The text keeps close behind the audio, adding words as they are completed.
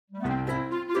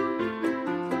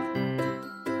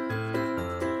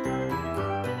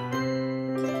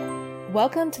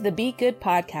Welcome to the Be Good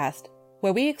podcast,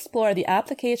 where we explore the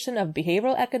application of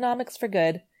behavioral economics for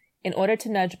good in order to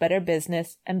nudge better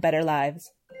business and better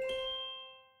lives.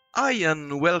 Hi,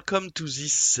 and welcome to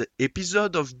this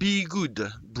episode of Be Good,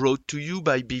 brought to you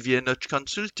by BVNH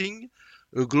Consulting,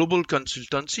 a global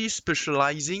consultancy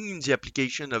specializing in the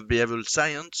application of behavioral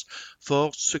science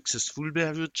for successful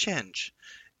behavior change.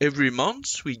 Every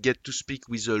month, we get to speak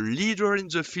with a leader in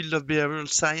the field of behavioral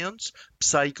science,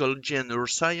 psychology, and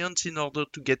neuroscience in order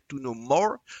to get to know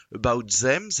more about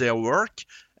them, their work,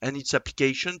 and its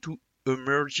application to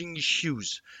emerging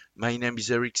issues. My name is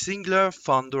Eric Singler,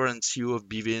 founder and CEO of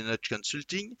BVNH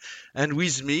Consulting, and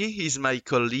with me is my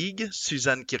colleague,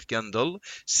 Suzanne Kirkendall,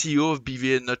 CEO of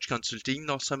BVNH Consulting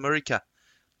North America.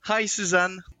 Hi,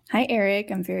 Suzanne. Hi, Eric.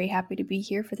 I'm very happy to be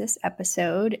here for this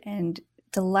episode and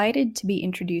delighted to be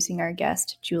introducing our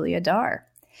guest, Julia Dhar.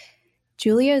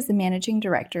 Julia is the managing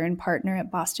director and partner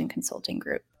at Boston Consulting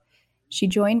Group. She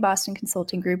joined Boston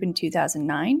Consulting Group in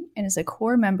 2009 and is a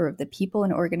core member of the People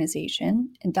and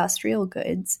Organization, Industrial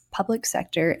Goods, Public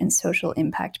Sector, and Social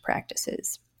Impact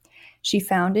Practices. She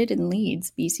founded and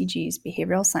leads BCG's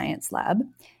Behavioral Science Lab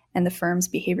and the firm's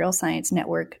behavioral science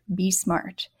network, Be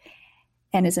Smart,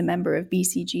 and is a member of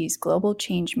BCG's Global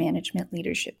Change Management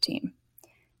Leadership Team.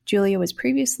 Julia was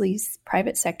previously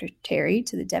Private Secretary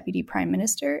to the Deputy Prime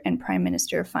Minister and Prime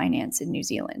Minister of Finance in New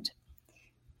Zealand.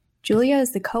 Julia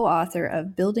is the co-author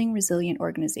of Building Resilient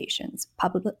Organizations,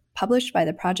 published by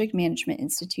the Project Management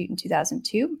Institute in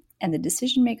 2002, and The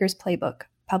Decision Maker's Playbook,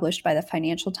 published by the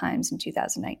Financial Times in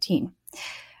 2019.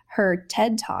 Her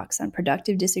TED Talks on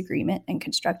productive disagreement and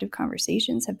constructive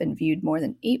conversations have been viewed more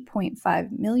than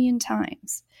 8.5 million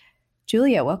times.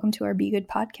 Julia, welcome to our Be Good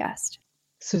podcast.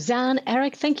 Suzanne,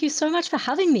 Eric, thank you so much for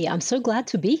having me. I'm so glad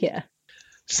to be here.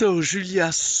 So, Julia,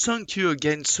 thank you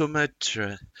again so much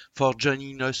for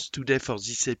joining us today for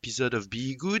this episode of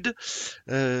Be Good.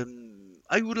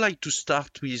 I would like to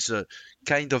start with a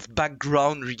kind of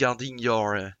background regarding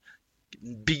your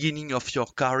beginning of your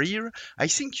career. I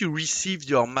think you received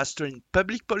your Master in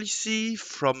Public Policy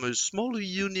from a small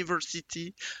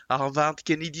university, Harvard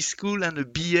Kennedy School, and a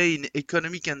BA in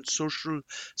Economic and Social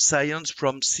Science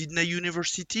from Sydney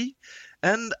University.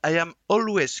 And I am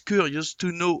always curious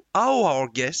to know how our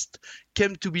guest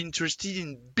came to be interested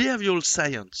in behavioral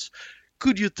science.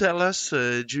 Could you tell us,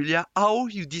 Julia, how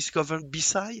you discovered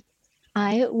BSci?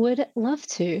 I would love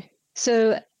to.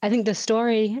 So I think the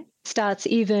story starts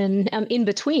even in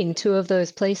between two of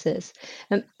those places.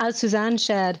 As Suzanne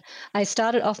shared, I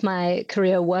started off my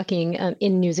career working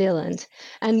in New Zealand.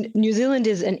 And New Zealand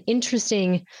is an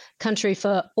interesting country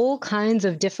for all kinds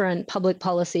of different public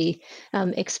policy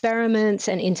experiments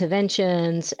and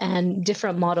interventions and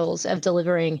different models of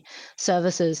delivering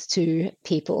services to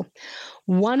people.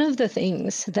 One of the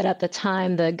things that at the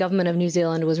time the government of New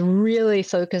Zealand was really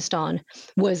focused on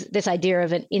was this idea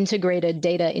of an integrated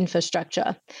data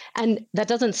infrastructure. And that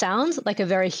doesn't sound like a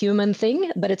very human thing,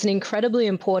 but it's an incredibly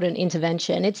important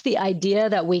intervention. It's the idea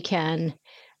that we can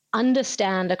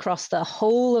understand across the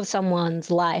whole of someone's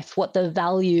life what the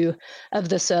value of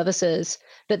the services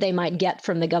that they might get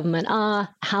from the government are,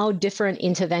 how different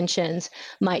interventions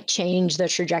might change the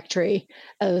trajectory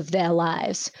of their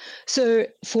lives. So,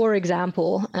 for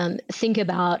example, think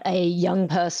about a young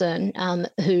person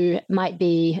who might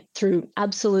be, through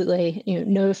absolutely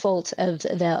no fault of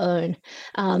their own,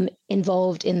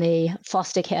 involved in the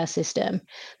foster care system.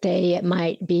 They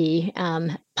might be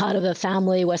part of a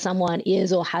family where someone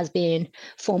is or has been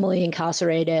formally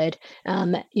incarcerated,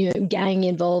 gang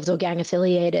involved or gang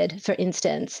affiliated, for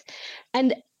instance.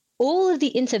 And all of the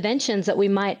interventions that we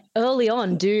might early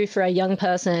on do for a young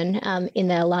person in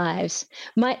their lives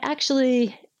might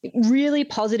actually really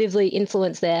positively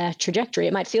influence their trajectory.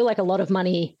 It might feel like a lot of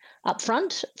money up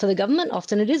front for the government.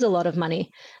 Often it is a lot of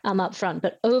money up front,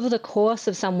 but over the course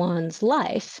of someone's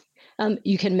life,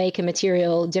 you can make a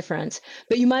material difference,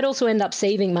 but you might also end up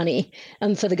saving money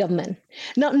for the government.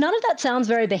 Now, none of that sounds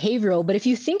very behavioral, but if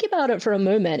you think about it for a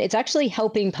moment, it's actually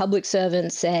helping public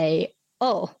servants say,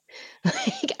 oh,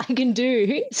 I can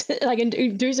do some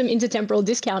intertemporal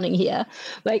discounting here.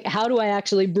 Like, how do I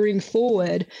actually bring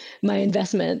forward my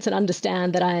investments and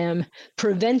understand that I am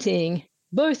preventing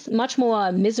both much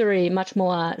more misery, much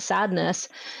more sadness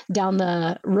down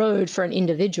the road for an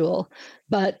individual,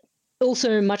 but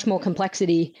also much more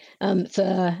complexity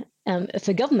for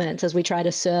governments as we try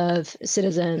to serve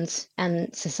citizens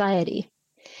and society.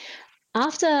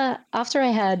 After I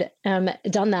had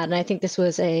done that, and I think this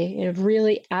was a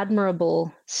really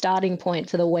admirable starting point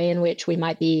for the way in which we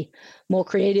might be more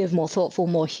creative, more thoughtful,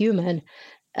 more human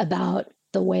about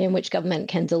the way in which government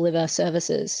can deliver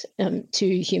services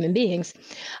to human beings.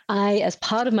 I, as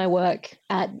part of my work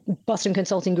at Boston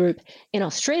Consulting Group in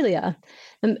Australia,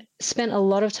 spent a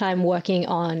lot of time working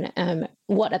on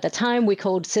what at the time we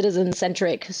called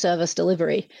citizen-centric service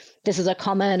delivery. This is a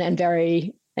common and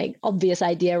very obvious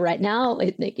idea right now.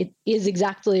 It is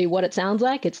exactly what it sounds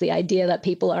like. It's the idea that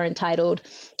people are entitled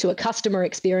to a customer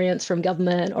experience from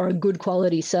government or a good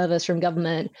quality service from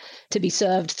government to be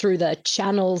served through the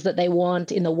channels that they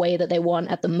want in the way that they want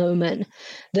at the moment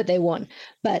that they want.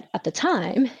 But at the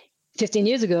time, 15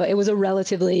 years ago, it was a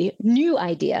relatively new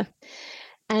idea.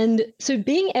 And so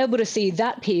being able to see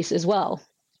that piece as well,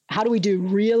 how do we do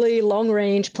really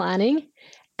long-range planning?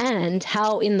 And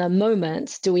how in the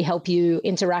moment do we help you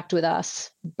interact with us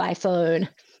by phone,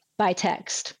 by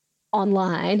text,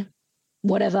 online,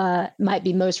 whatever might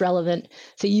be most relevant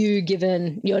for you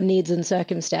given your needs and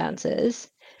circumstances?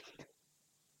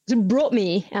 It brought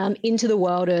me into the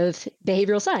world of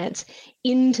behavioral science,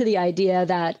 into the idea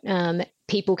that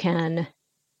people can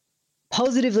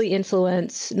positively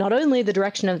influence not only the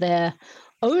direction of their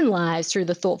own lives through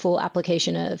the thoughtful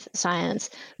application of science,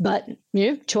 but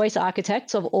choice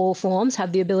architects of all forms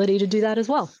have the ability to do that as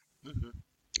well. Mm-hmm.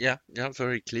 Yeah,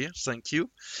 very clear. Thank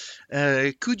you.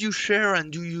 Could you share,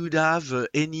 and do you have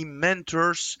any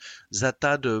mentors that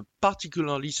had a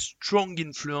particularly strong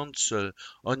influence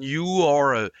on you,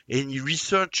 or any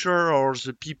researcher or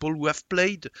the people who have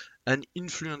played an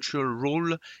influential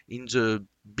role in the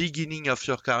beginning of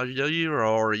your career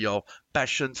or your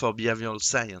passion for behavioral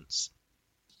science?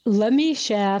 Let me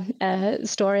share a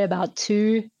story about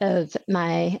two of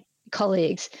my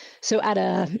colleagues. So at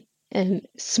a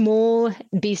small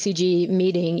BCG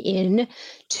meeting in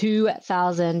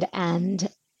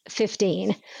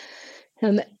 2015,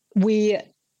 we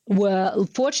were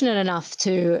fortunate enough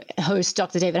to host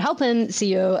Dr. David Halpin,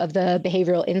 CEO of the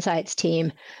Behavioral Insights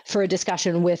team, for a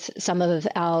discussion with some of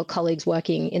our colleagues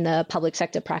working in the public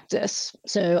sector practice.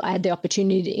 So I had the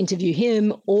opportunity to interview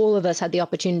him. All of us had the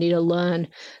opportunity to learn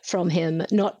from him,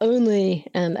 not only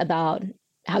about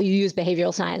how you use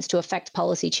behavioral science to affect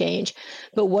policy change,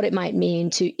 but what it might mean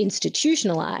to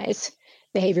institutionalize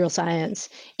behavioral science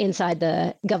inside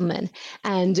the government.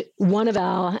 And one of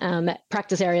our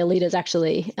practice area leaders,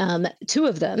 actually, two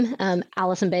of them,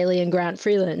 Alison Bailey and Grant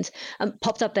Freeland,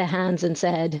 popped up their hands and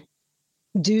said,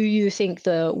 do you think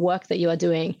the work that you are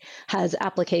doing has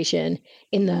application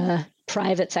in the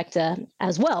private sector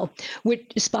as well?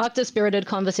 Which sparked a spirited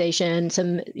conversation,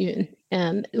 some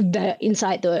the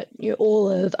insight that all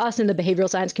of us in the behavioral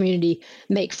science community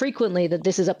make frequently, that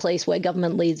this is a place where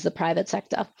government leads the private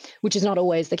sector, which is not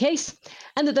always the case,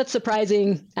 and that's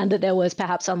surprising, and that there was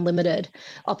perhaps unlimited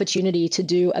opportunity to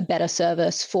do a better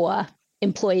service for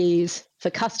employees, for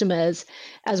customers,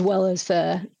 as well as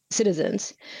for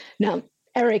citizens. Now,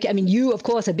 Eric, I mean, you, of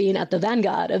course, have been at the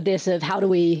vanguard of this, of how do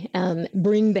we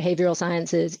bring behavioral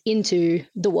sciences into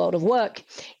the world of work,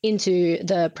 into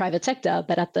the private sector.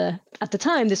 But at the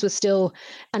time, this was still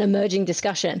an emerging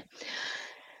discussion.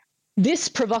 This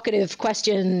provocative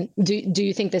question, do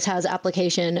you think this has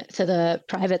application for the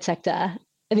private sector,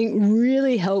 I think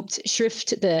really helped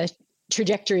shift the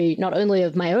trajectory, not only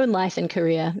of my own life and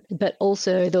career, but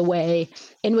also the way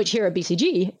in which here at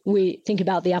BCG, we think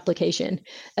about the application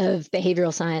of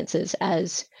behavioral sciences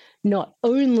as not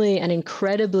only an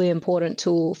incredibly important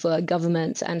tool for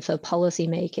governments and for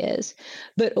policymakers,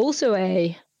 but also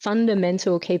a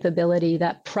fundamental capability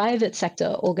that private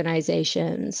sector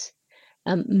organizations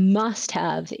must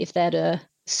have if they're to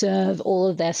serve all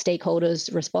of their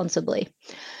stakeholders responsibly.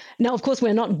 Now, of course,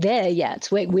 we're not there yet.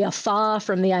 We are far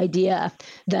from the idea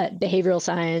that behavioral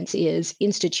science is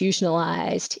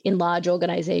institutionalized in large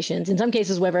organizations. In some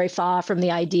cases, we're very far from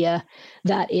the idea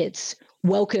that it's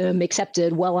welcome,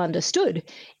 accepted, well understood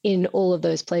in all of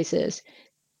those places.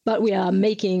 But we are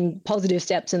making positive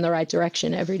steps in the right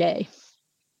direction every day.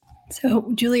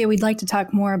 So, Julia, we'd like to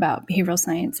talk more about behavioral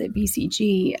science at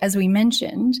BCG. As we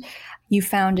mentioned, you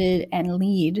founded and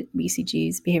lead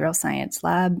BCG's Behavioral Science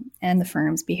Lab and the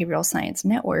firm's Behavioral Science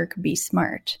Network, Be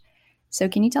Smart. So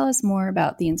can you tell us more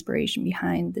about the inspiration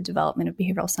behind the development of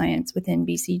behavioral science within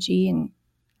BCG and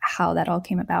how that all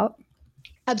came about?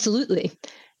 Absolutely.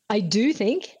 I do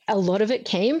think a lot of it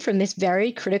came from this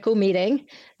very critical meeting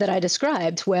that I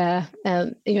described, where,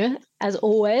 as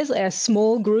always, a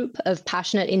small group of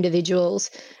passionate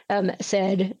individuals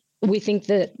said, we think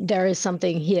that there is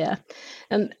something here.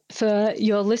 For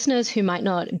your listeners who might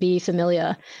not be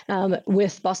familiar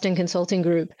with Boston Consulting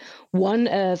Group, one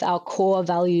of our core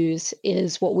values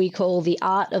is what we call the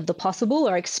art of the possible,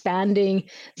 or expanding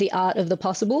the art of the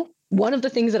possible. One of the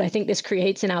things that I think this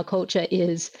creates in our culture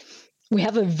is we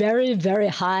have a very, very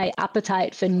high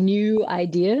appetite for new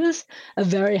ideas, a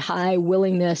very high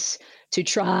willingness to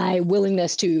try,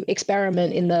 willingness to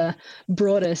experiment in the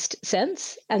broadest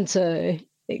sense. And so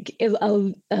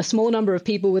a small number of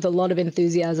people with a lot of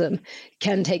enthusiasm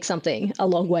can take something a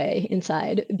long way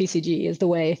inside BCG is the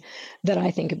way that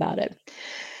I think about it.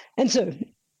 And so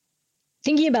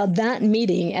thinking about that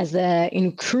meeting as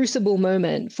the crucible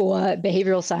moment for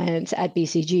behavioral science at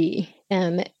BCG,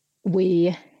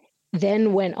 we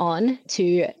then went on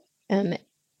to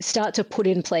start to put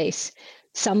in place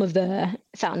some of the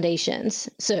foundations.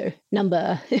 So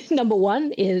number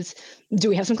one is, do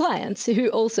we have some clients who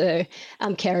also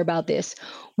care about this?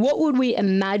 What would we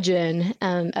imagine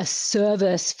a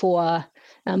service for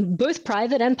both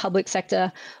private and public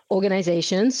sector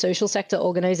organizations, social sector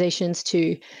organizations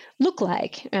to look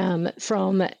like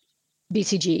from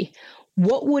BCG?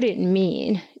 What would it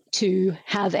mean to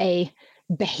have a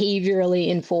behaviorally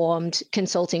informed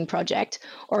consulting project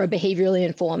or a behaviorally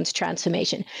informed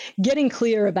transformation? Getting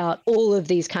clear about all of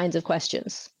these kinds of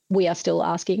questions. We are still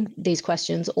asking these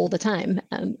questions all the time,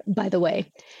 by the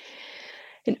way.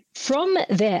 And from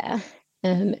there,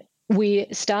 we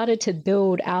started to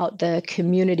build out the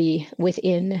community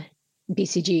within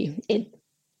BCG. It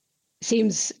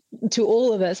seems to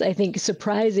all of us, I think,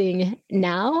 surprising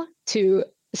now to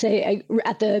say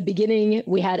at the beginning,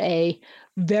 we had a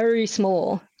very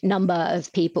small number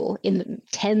of people, in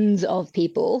tens of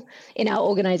people in our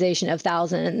organization of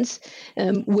thousands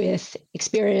with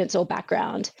experience or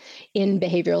background in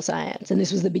behavioral science. And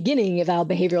this was the beginning of our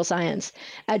behavioral science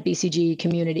at BCG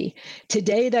community.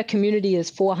 Today, that community is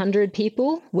 400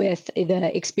 people with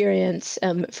the experience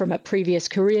from a previous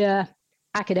career,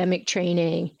 academic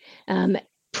training,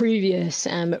 previous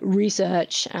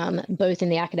research, both in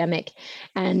the academic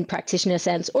and practitioner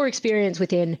sense, or experience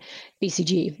within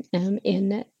BCG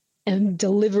in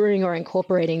delivering or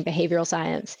incorporating behavioral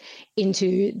science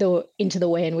into the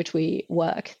way in which we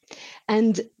work.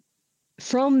 And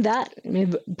from that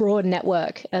broad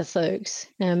network of folks,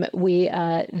 we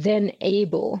are then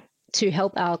able to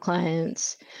help our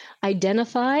clients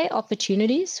identify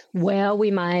opportunities where we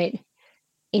might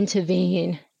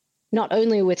intervene, not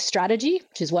only with strategy,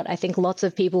 which is what I think lots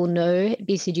of people know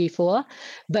BCG for,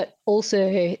 but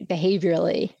also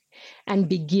behaviorally, and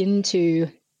begin to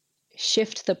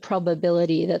shift the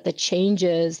probability that the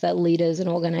changes that leaders and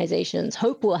organizations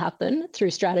hope will happen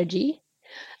through strategy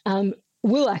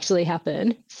will actually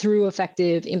happen through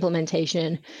effective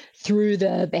implementation, through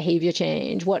the behavior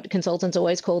change, what consultants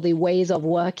always call the ways of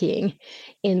working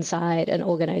inside an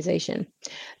organization.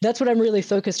 That's what I'm really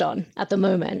focused on at the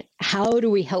moment. How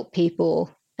do we help people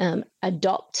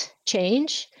adopt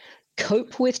change,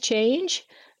 cope with change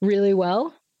really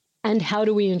well? And how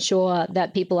do we ensure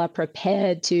that people are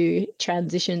prepared to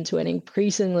transition to an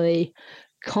increasingly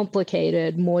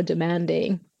complicated, more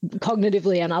demanding,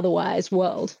 cognitively and otherwise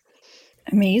world?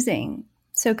 Amazing.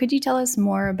 So could you tell us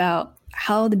more about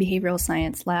how the Behavioral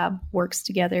Science Lab works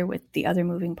together with the other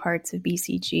moving parts of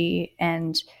BCG?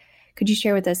 And could you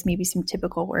share with us maybe some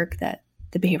typical work that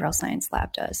the Behavioral Science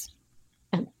Lab does?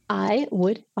 I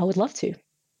would love to.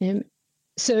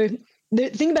 So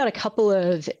think about a couple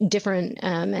of different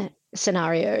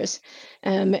scenarios.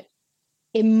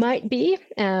 It might be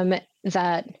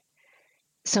that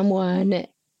someone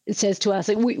says to us,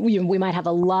 we might have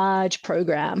a large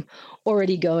program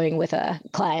already going with a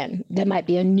client. There might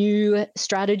be a new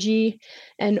strategy.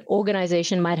 An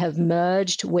organization might have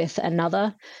merged with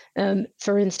another.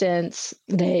 For instance,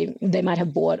 they might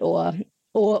have bought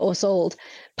or sold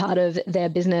part of their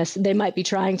business. They might be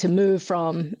trying to move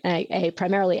from a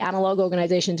primarily analog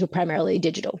organization to a primarily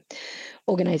digital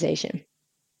organization.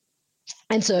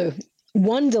 And so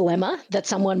one dilemma that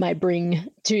someone might bring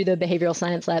to the Behavioral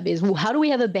Science Lab is, well, how do we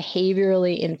have a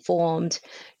behaviorally informed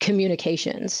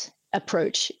communications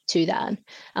approach to that?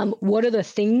 What are the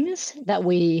things that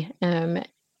we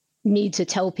need to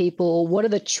tell people? What are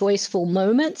the choiceful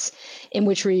moments in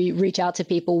which we reach out to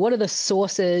people? What are the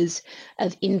sources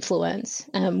of influence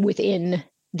within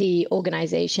the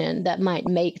organization that might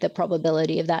make the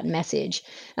probability of that message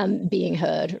being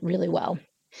heard really well?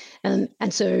 And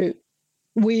so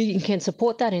we can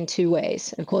support that in two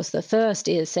ways. Of course, the first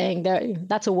is saying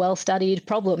that's a well-studied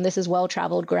problem. This is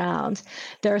well-traveled ground.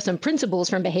 There are some principles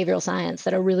from behavioral science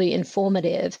that are really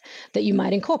informative that you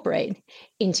might incorporate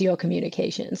into your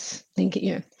communications. Think,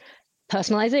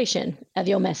 personalization of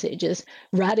your messages,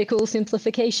 radical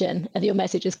simplification of your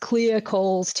messages, clear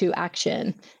calls to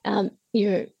action,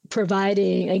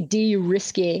 providing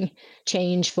de-risking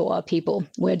change for people.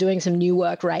 We're doing some new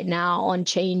work right now on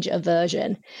change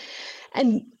aversion.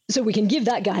 And So we can give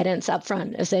that guidance up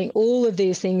front of saying all of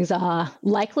these things are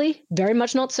likely, very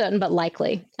much not certain, but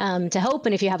likely to help.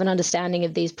 And if you have an understanding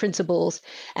of these principles,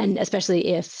 and especially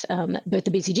if both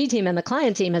the BCG team and the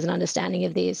client team has an understanding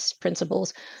of these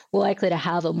principles, we're likely to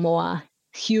have a more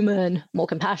human, more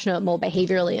compassionate, more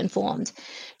behaviorally informed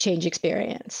change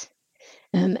experience.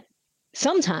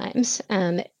 Sometimes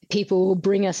people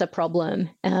bring us a problem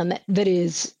that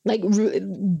is, like,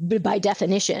 by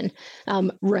definition,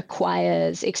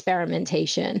 requires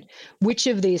experimentation. Which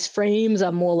of these frames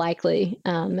are more likely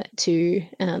to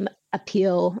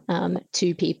appeal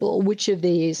to people? Which of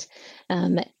these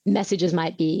messages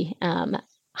might be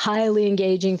highly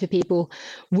engaging for people?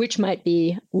 Which might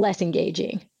be less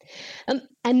engaging? And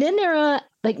then there are,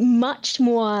 like, much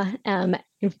more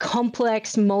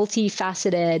complex,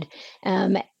 multifaceted,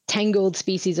 tangled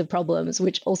species of problems,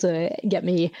 which also get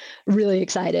me really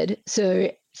excited. So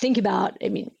think about,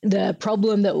 the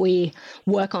problem that we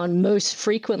work on most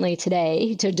frequently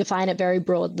today, to define it very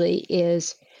broadly,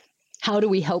 is how do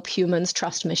we help humans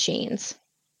trust machines?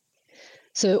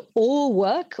 So all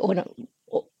work, or not,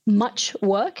 much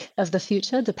work of the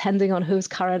future, depending on whose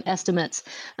current estimates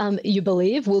you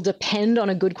believe, will depend on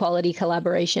a good quality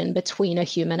collaboration between a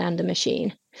human and a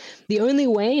machine. The only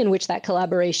way in which that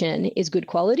collaboration is good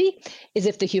quality is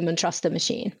if the human trusts the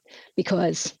machine,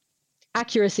 because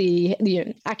accuracy of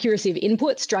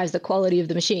inputs drives the quality of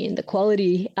the machine. The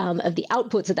quality of the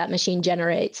outputs that machine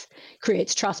generates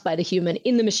creates trust by the human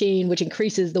in the machine, which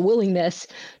increases the willingness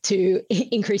to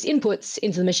increase inputs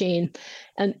into the machine.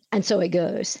 And so it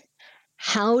goes.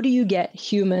 How do you get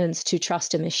humans to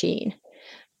trust a machine?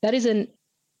 That is an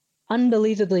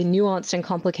unbelievably nuanced and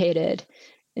complicated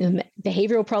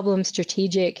behavioral problem,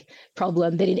 strategic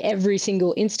problem that in every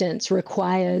single instance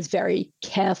requires very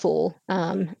careful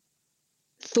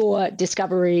thought,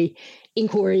 discovery,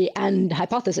 inquiry, and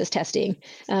hypothesis testing,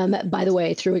 by the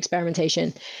way, through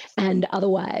experimentation and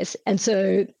otherwise. And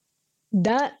so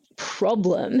that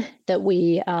problem that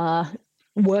we are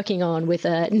working on with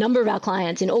a number of our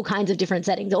clients in all kinds of different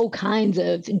settings, all kinds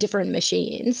of different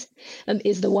machines,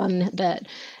 is the one that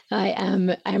I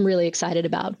am really excited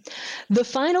about. The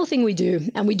final thing we do,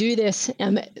 and we do this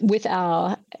with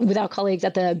our colleagues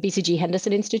at the BCG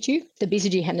Henderson Institute. The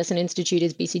BCG Henderson Institute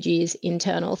is BCG's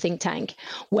internal think tank,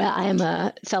 where I am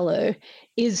a fellow,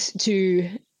 is to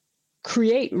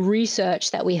create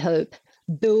research that we hope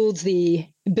builds the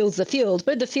field,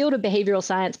 both the field of behavioral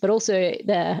science, but also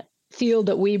the field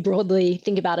that we broadly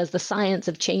think about as the science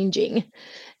of changing.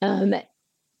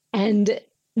 And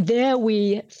there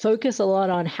we focus a lot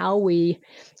on how we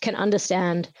can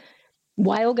understand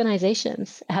why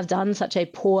organizations have done such a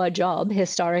poor job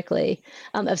historically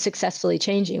of successfully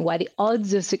changing, why the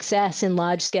odds of success in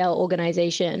large-scale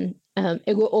organizational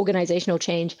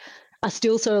change are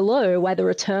still so low, why the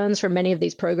returns from many of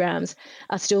these programs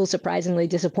are still surprisingly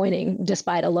disappointing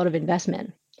despite a lot of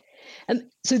investment.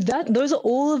 So those are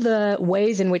all of the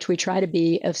ways in which we try to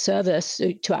be of service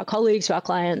to our colleagues, to our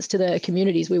clients, to the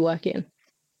communities we work in.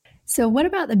 So what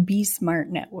about the Be Smart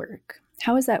network?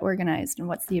 How is that organized, and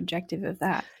what's the objective of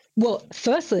that? Well,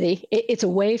 firstly, it's a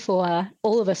way for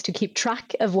all of us to keep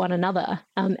track of one another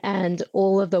and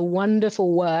all of the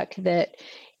wonderful work that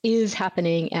is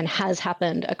happening and has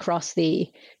happened across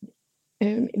the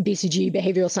BCG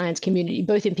behavioral science community,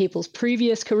 both in people's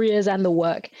previous careers and the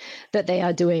work that they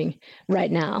are doing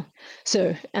right now.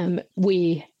 So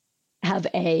we have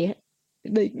a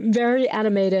very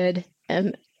animated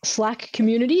Slack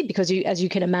community, because as you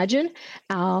can imagine,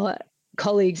 our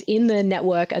colleagues in the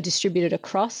network are distributed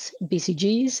across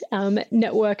BCG's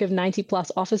network of 90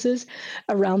 plus offices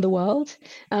around the world.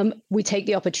 We take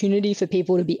the opportunity for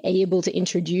people to be able to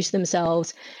introduce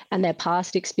themselves and their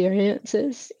past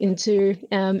experiences into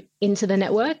the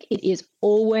network. It is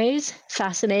always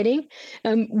fascinating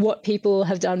what people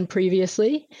have done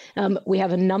previously. We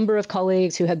have a number of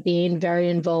colleagues who have been very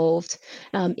involved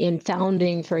in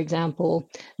founding, for example,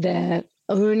 their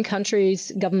own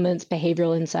country's government's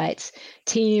behavioral insights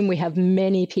team. We have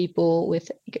many people with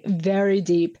very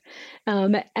deep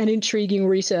and intriguing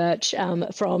research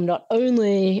from not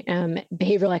only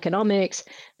behavioral economics,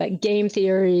 but game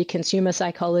theory, consumer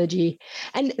psychology.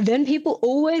 And then people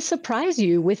always surprise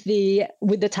you with the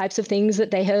types of things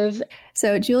that they have.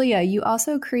 So Julia, you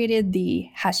also created the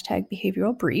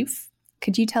 #behavioral brief.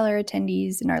 Could you tell our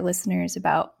attendees and our listeners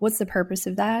about what's the purpose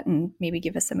of that, and maybe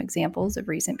give us some examples of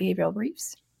recent behavioral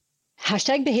briefs?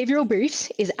 #behavioral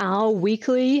briefs is our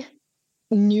weekly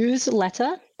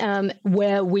newsletter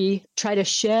where we try to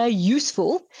share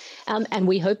useful and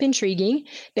we hope intriguing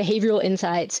behavioral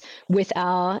insights with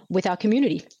our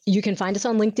community. You can find us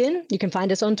on LinkedIn. You can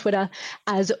find us on Twitter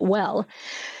as well.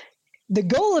 The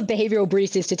goal of behavioral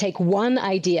briefs is to take one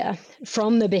idea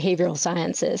from the behavioral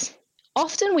sciences.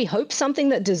 Often we hope something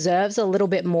that deserves a little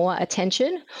bit more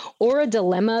attention, or a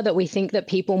dilemma that we think that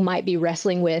people might be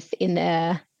wrestling with in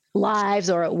their lives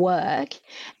or at work,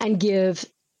 and give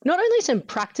not only some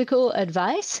practical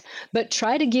advice, but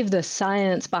try to give the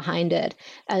science behind it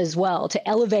as well, to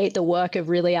elevate the work of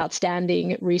really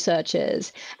outstanding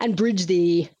researchers and bridge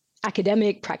the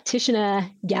academic practitioner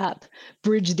gap,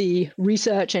 bridge the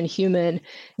research and human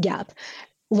gap.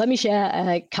 Let me share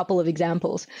a couple of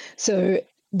examples. So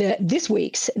this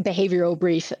week's behavioral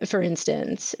brief, for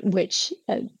instance, which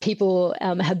people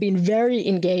have been very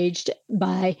engaged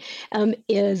by,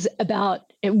 is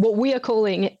about what we are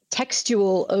calling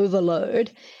textual overload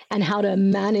and how to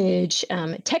manage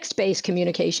text-based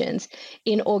communications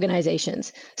in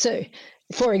organizations. So,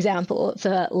 for example,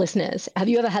 for listeners, have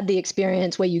you ever had the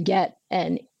experience where you get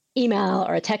an email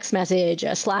or a text message,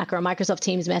 a Slack or a Microsoft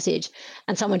Teams message,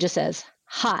 and someone just says,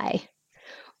 "Hi,"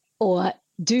 or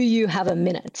 "Do you have a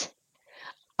minute?"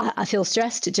 I feel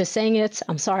stressed just saying it.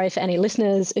 I'm sorry for any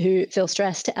listeners who feel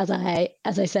stressed as I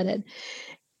said it.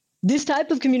 This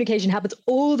type of communication happens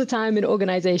all the time in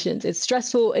organizations. It's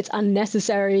stressful, it's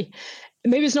unnecessary.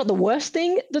 Maybe it's not the worst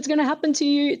thing that's going to happen to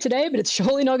you today, but it's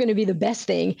surely not going to be the best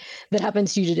thing that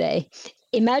happens to you today.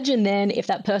 Imagine then if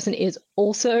that person is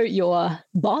also your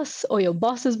boss or your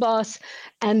boss's boss,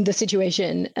 and the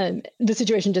situation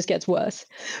just gets worse.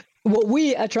 What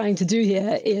we are trying to do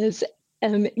here is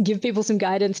give people some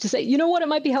guidance to say, you know what, it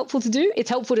might be helpful to do. It's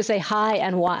helpful to say hi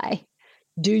and why.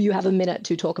 Do you have a minute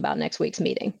to talk about next week's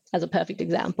meeting? As a perfect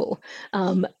example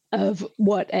of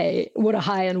what a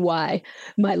hi and why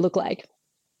might look like.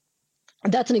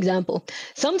 That's an example.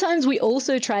 Sometimes we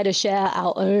also try to share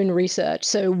our own research.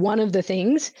 So one of the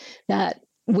things that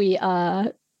we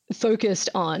are focused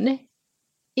on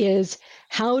is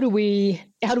how do we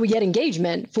get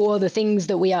engagement for the things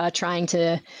that we're trying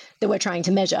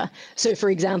to measure. So for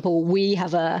example, we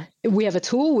have a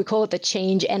tool, we call it the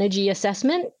change energy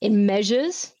assessment. It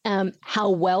measures how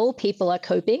well people are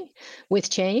coping with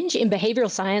change. In behavioral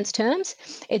science terms,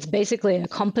 it's basically a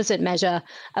composite measure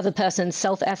of a person's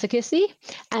self-efficacy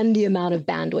and the amount of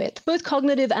bandwidth, both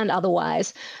cognitive and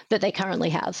otherwise, that they currently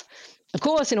have. Of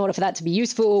course, in order for that to be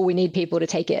useful, we need people to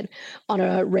take it on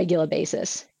a regular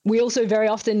basis. We also very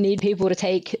often need people to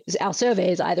take our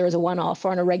surveys either as a one-off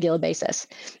or on a regular basis.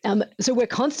 So we're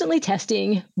constantly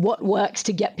testing what works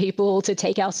to get people to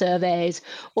take our surveys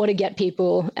or to get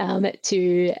people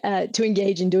to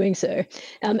engage in doing so.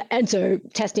 And so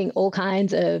testing all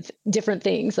kinds of different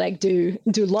things, like do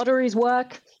lotteries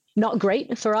work? Not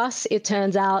great for us, it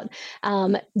turns out.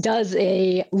 Does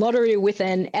a lottery with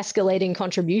an escalating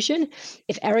contribution?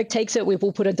 If Eric takes it, we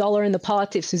will put $1 in the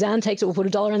pot. If Suzanne takes it, we'll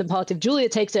put $1 in the pot. If Julia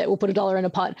takes it, we'll put $1 in a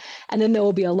pot. And then there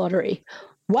will be a lottery.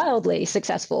 Wildly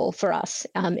successful for us,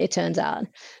 it turns out.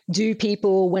 Do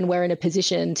people, when we're in a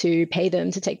position to pay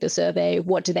them to take the survey,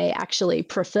 what do they actually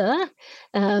prefer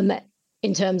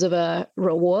in terms of a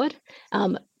reward?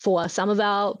 For some of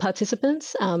our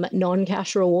participants,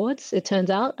 non-cash rewards, it turns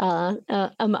out, are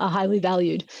highly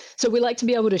valued. So we like to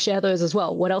be able to share those as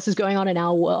well. What else is going on in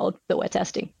our world that we're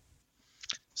testing?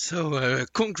 So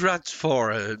congrats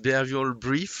for behavioral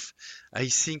brief. I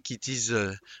think it is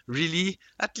really,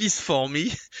 at least for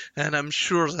me, and I'm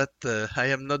sure that I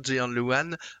am not the only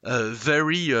one,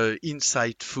 very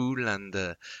insightful,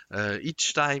 and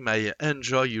each time I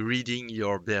enjoy reading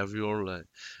your behavioral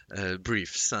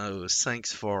brief. So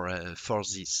thanks for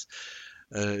this.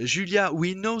 Julia,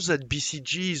 we know that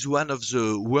BCG is one of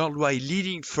the worldwide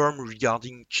leading firms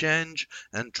regarding change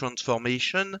and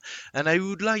transformation, and I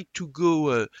would like to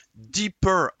go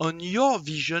deeper on your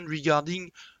vision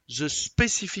regarding the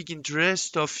specific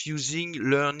interest of using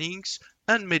learnings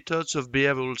and methods of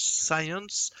behavioral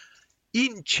science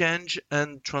in change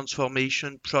and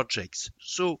transformation projects.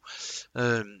 So,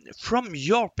 from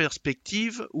your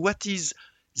perspective, what is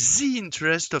the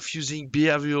interest of using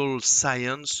behavioral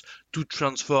science to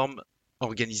transform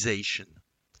organization?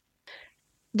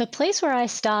 The place where I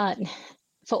start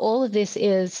for all of this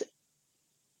is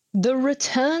the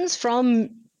returns from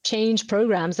change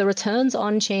programs, the returns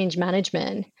on change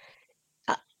management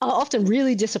are often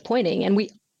really disappointing. And we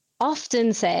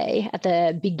often say at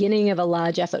the beginning of a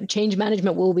large effort, change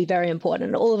management will be very important.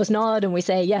 And all of us nod and we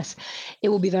say, yes, it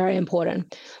will be very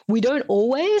important. We don't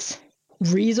always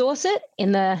resource it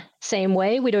in the same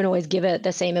way. We don't always give it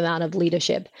the same amount of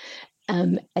leadership,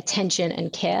 attention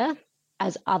and care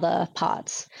as other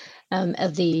parts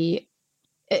of the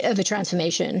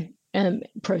transformation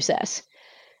process.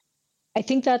 I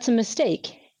think that's a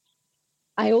mistake.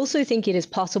 I also think it is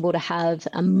possible to have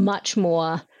a much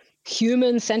more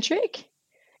human-centric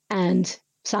and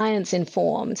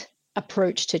science-informed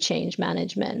approach to change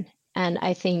management. And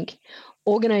I think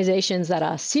organizations that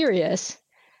are serious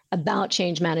about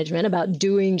change management, about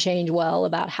doing change well,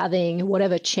 about having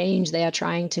whatever change they are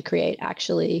trying to create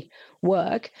actually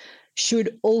work,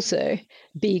 should also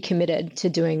be committed to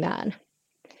doing that.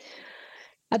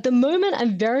 At the moment,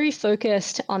 I'm very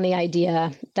focused on the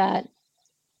idea that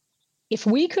if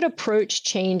we could approach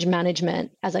change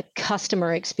management as a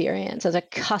customer experience, as a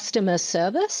customer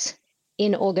service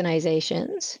in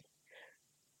organizations,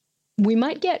 we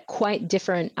might get quite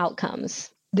different outcomes.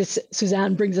 This,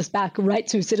 Suzanne, brings us back right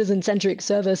to citizen-centric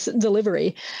service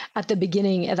delivery at the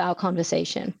beginning of our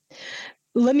conversation.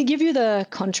 Let me give you the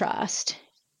contrast.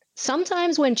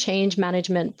 Sometimes when change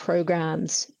management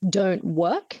programs don't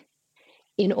work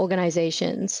in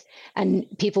organizations and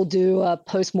people do a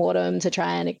postmortem to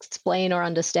try and explain or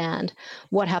understand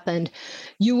what happened,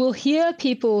 you will hear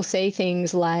people say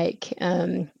things like,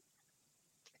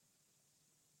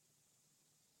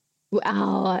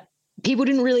 people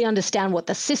didn't really understand what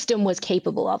the system was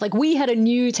capable of. Like, we had a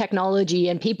new technology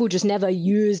and people just never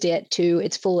used it to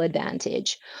its full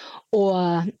advantage.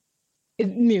 Or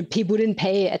people didn't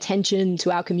pay attention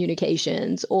to our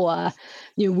communications, or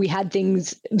we had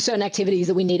certain activities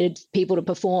that we needed people to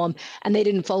perform and they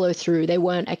didn't follow through. They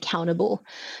weren't accountable.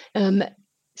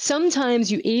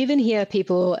 Sometimes you even hear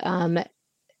people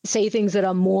say things that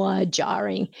are more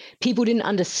jarring. People didn't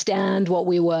understand what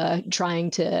we were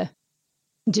trying to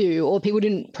do, or people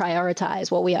didn't prioritize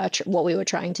what we were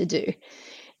trying to do.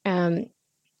 And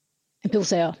people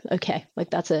say, "Oh, okay, like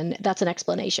that's an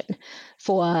explanation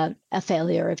for a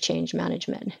failure of change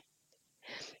management."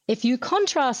 If you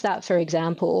contrast that, for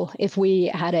example, if we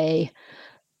had a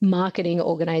marketing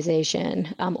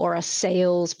organization or a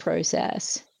sales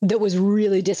process that was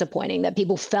really disappointing, that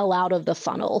people fell out of the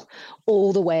funnel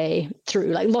all the way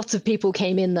through. Like, lots of people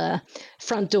came in the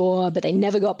front door, but they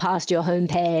never got past your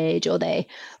homepage, or they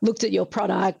looked at your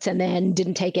product and then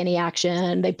didn't take any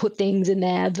action. They put things in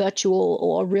their virtual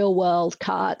or real world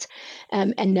cart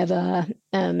and never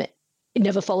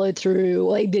followed through,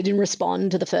 or they didn't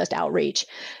respond to the first outreach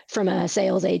from a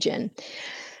sales agent.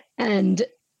 And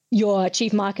your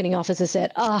chief marketing officer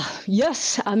said,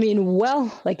 yes,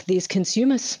 like, these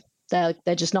consumers, they're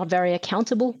just not very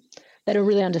accountable. They don't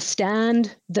really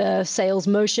understand the sales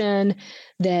motion.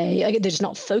 They're just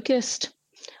not focused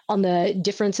on the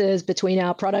differences between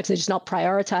our products. They're just not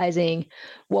prioritizing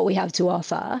what we have to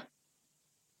offer.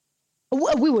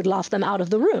 We would laugh them out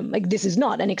of the room. Like, this is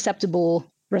not an acceptable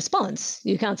response.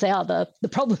 You can't say, the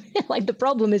problem, like, the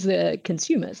problem is the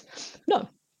consumers. No.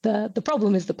 The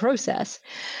problem is the process.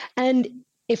 And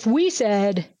if we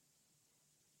said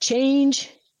change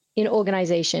in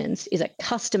organizations is a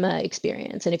customer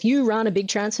experience, and if you run a big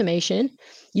transformation,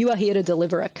 you are here to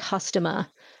deliver a customer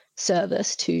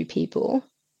service to people,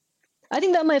 I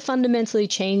think that might fundamentally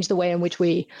change the way in which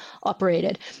we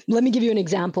operated. Let me give you an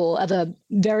example of a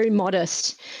very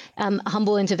modest,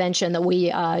 humble intervention that we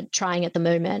are trying at the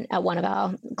moment at one of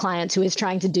our clients who is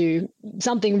trying to do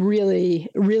something really,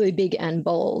 really big and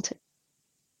bold,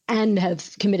 and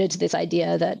have committed to this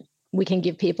idea that we can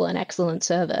give people an excellent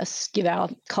service, give our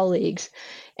colleagues,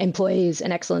 employees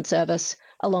an excellent service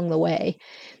along the way.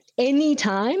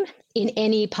 Anytime in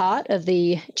any part of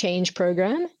the change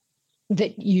program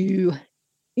that you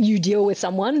deal with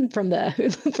someone from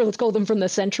let's call them from the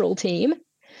central team,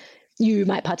 you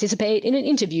might participate in an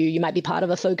interview, you might be part of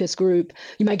a focus group,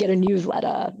 you might get a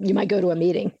newsletter, you might go to a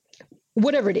meeting,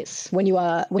 whatever it is. When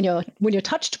you're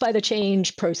touched by the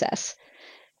change process,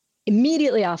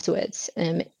 immediately afterwards,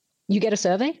 you get a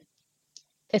survey.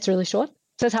 It's really short.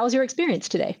 It says, how was your experience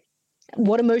today?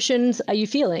 What emotions are you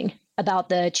feeling about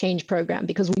the change program?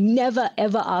 Because we never,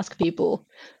 ever ask people,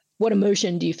 what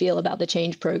emotion do you feel about the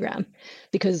change program?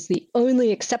 Because the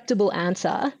only acceptable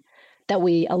answer that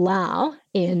we allow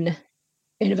in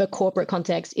a corporate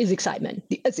context is excitement.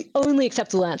 It's the only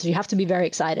acceptable answer. You have to be very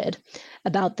excited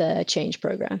about the change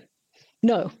program.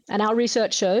 No, and our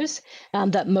research shows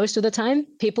that most of the time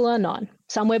people are not.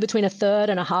 Somewhere between a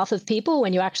third and a half of people,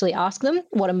 when you actually ask them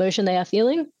what emotion they are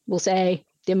feeling, will say,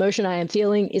 the emotion I am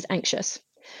feeling is anxious.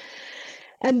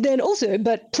 And then also,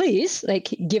 but please,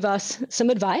 give us some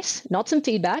advice, not some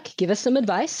feedback. Give us some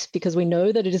advice, because we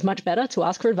know that it is much better to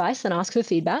ask for advice than ask for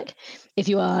feedback. If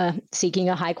you are seeking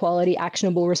a high quality,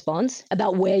 actionable response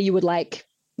about where you would like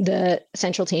the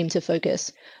central team to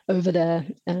focus over the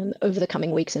coming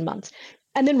weeks and months,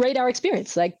 and then rate our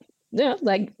experience. Rate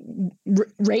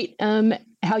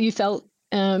how you felt,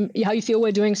 how you feel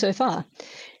we're doing so far.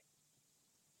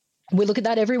 We look at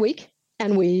that every week.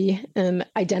 And we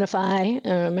identify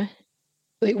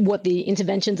what the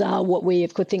interventions are, what we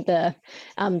could think the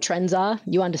trends are.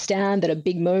 You understand that at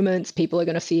big moments, people are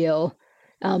going to feel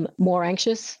more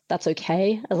anxious. That's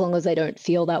okay, as long as they don't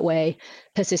feel that way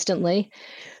persistently.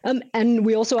 And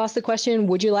we also ask the question,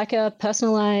 would you like a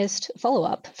personalized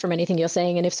follow-up from anything you're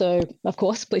saying? And if so, of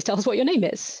course, please tell us what your name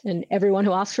is. And everyone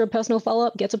who asks for a personal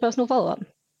follow-up gets a personal follow-up.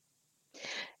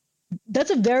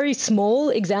 That's a very small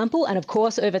example. And of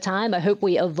course, over time, I hope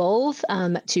we evolve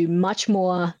to much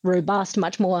more robust,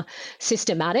 much more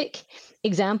systematic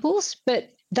examples.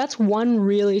 But that's one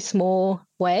really small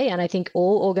way. And I think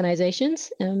all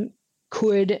organizations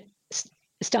could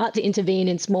start to intervene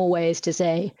in small ways to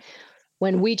say,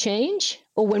 when we change,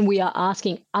 or when we are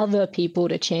asking other people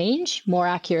to change more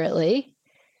accurately,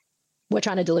 we're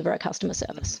trying to deliver a customer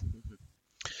service.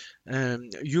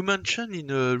 You mentioned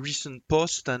in a recent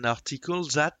post and article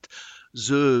that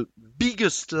the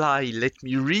biggest lie, let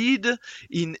me read,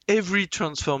 in every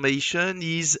transformation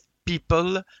is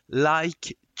people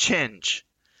like change.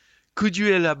 Could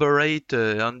you elaborate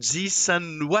on this,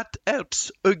 and what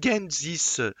helps against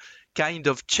this kind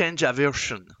of change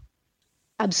aversion?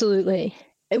 Absolutely.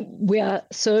 We are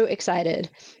so excited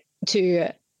to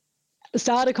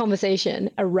start a conversation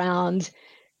around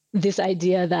this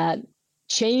idea that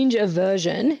change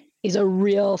aversion is a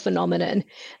real phenomenon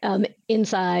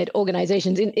inside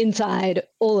organizations, inside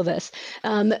all of us.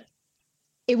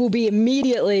 It will be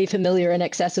immediately familiar and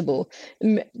accessible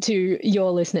to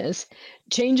your listeners.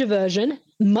 Change aversion,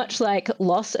 much like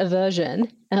loss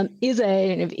aversion, is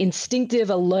an instinctive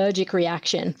allergic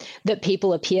reaction that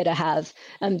people appear to have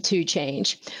to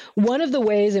change. One of the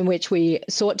ways in which we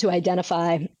sought to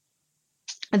identify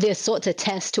this, sought to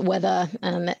test whether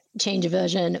change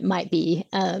aversion might be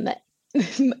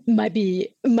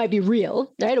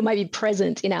real, right, or might be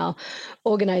present in our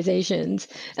organizations,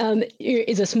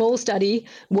 is a small study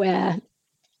where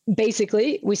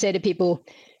basically we say to people,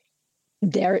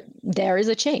 there is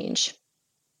a change.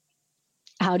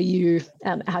 How do you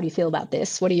feel about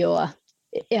this? What are your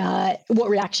what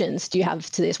reactions do you have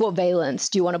to this? What valence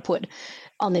do you want to put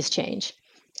on this change?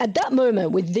 At that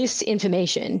moment, with this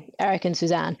information, Eric and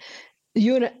Suzanne,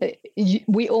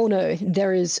 we all know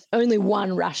there is only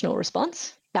one rational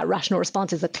response. That rational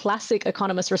response is a classic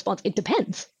economist response. It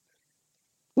depends.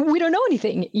 We don't know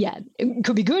anything yet. It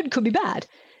could be good, could be bad.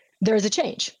 There is a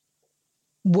change.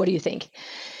 What do you think?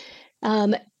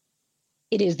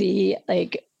 It is the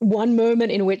one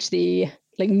moment in which the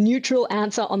neutral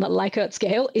answer on the Likert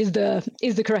scale is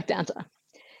the correct answer.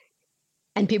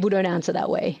 And people don't answer that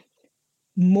way.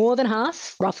 More than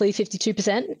half, roughly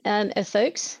 52% of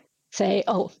folks say,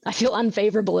 oh, I feel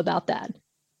unfavorable about that.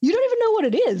 You don't even know what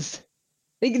it is.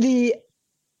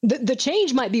 The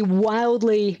change might be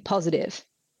wildly positive.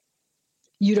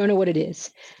 You don't know what it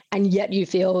is, and yet you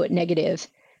feel negative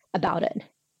about it.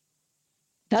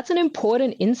 That's an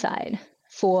important insight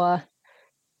for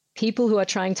people who are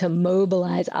trying to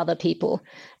mobilize other people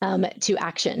to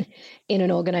action in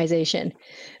an organization.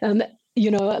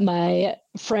 My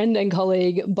friend and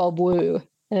colleague, Bob Wu,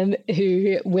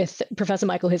 who with Professor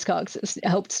Michael Hiscox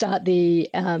helped start the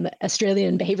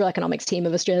Australian Behavioral Economics team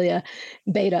of Australia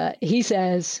Beta, he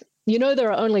says,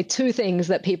 there are only two things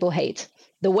that people hate: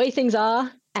 the way things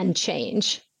are and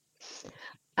change.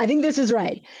 I think this is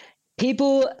right.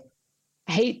 People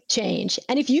hate change.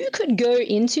 And if you could go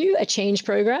into a change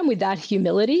program with that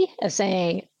humility of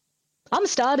saying, I'm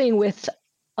starting with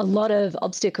a lot of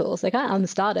obstacles. I'm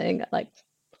starting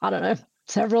I don't know,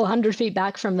 several hundred feet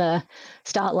back from the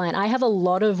start line. I have a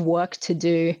lot of work to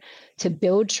do to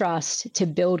build trust, to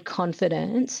build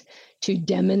confidence, to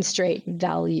demonstrate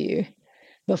value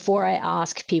before I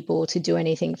ask people to do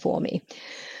anything for me.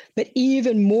 But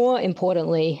even more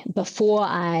importantly, before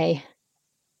I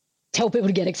tell people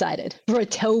to get excited, before I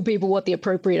tell people what the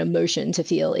appropriate emotion to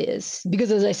feel is.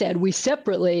 Because as I said, we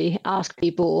separately ask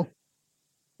people,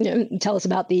 tell us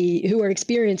about who are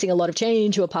experiencing a lot of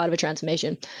change, who are part of a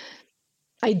transformation.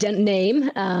 I didn't name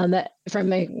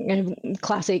from a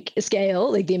classic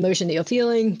scale, the emotion that you're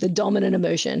feeling, the dominant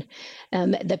emotion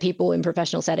that people in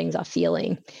professional settings are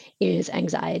feeling is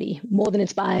anxiety, more than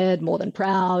inspired, more than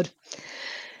proud.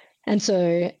 And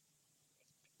so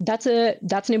that's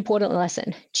an important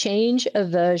lesson. Change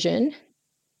aversion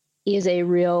is a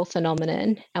real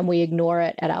phenomenon, and we ignore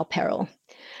it at our peril.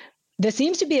 There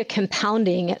seems to be a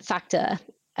compounding factor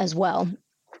as well.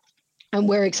 And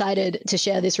we're excited to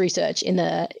share this research in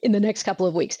the next couple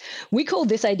of weeks. We call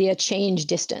this idea change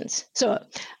distance. So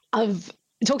I've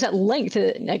talked at length,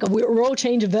 we're all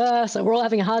change averse, and we're all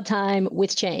having a hard time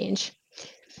with change,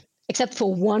 except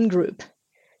for one group: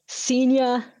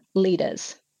 senior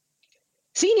leaders.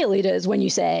 Senior leaders, when you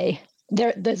say,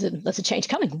 there's a change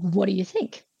coming. What do you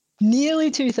think?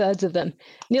 Nearly two-thirds of them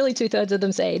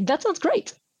say, that sounds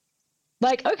great.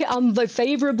 Like, okay, I'm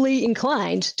favorably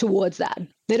inclined towards that.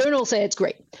 They don't all say it's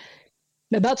great.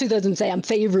 About two-thirds of them say I'm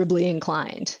favorably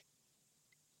inclined.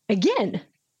 Again,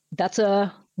 that's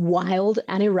a wild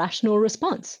and irrational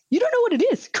response. You don't know what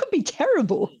it is. It could be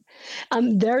terrible.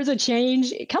 There's a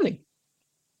change coming.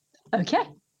 Okay,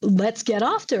 let's get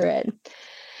after it.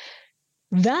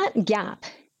 That gap,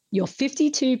 your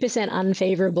 52%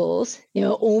 unfavorables,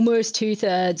 almost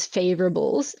two-thirds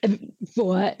favorables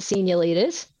for senior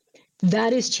leaders,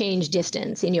 that is change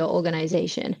distance in your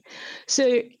organization.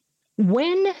 So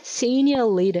when senior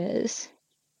leaders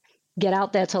get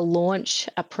out there to launch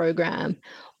a program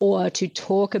or to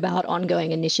talk about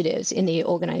ongoing initiatives in the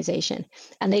organization,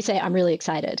 and they say, I'm really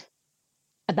excited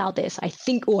about this, I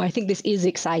think this is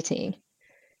exciting,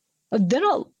 they're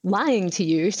not lying to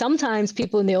you. Sometimes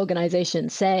people in the organization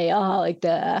say,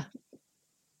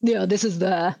 this is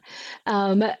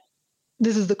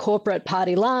the corporate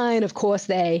party line. Of course,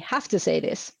 they have to say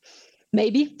this.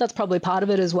 Maybe that's probably part of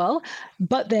it as well.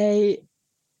 But they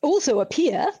also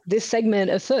appear, this segment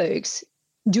of folks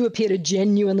do appear to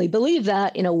genuinely believe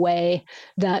that in a way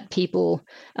that people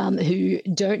who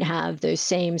don't have those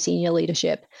same senior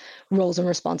leadership roles and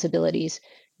responsibilities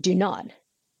do not.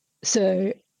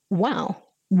 So, wow,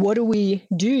 what do we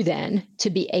do then to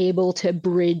be able to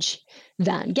bridge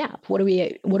that gap? What do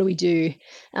we do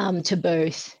to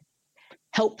both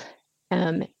help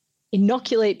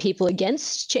inoculate people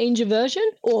against change aversion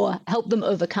or help them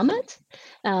overcome it?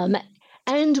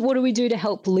 And what do we do to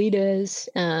help leaders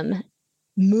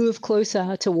move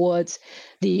closer towards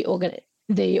the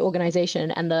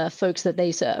organization and the folks that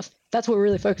they serve? That's what we're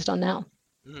really focused on now.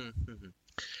 Mm-hmm.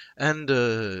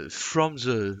 And from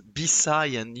the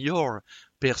BSI and your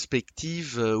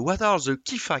perspective, what are the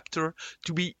key factors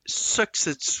to be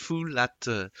successful at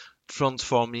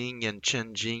transforming and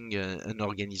changing an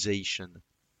organization?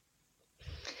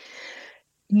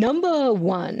 Number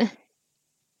one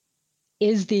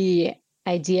is the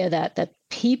idea that the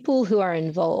people who are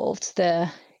involved,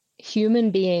 the human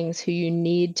beings who you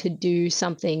need to do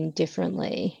something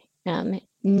differently,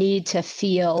 need to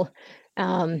feel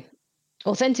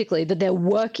authentically that their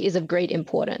work is of great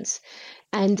importance.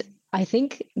 And I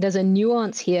think there's a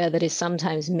nuance here that is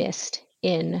sometimes missed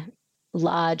in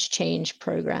large change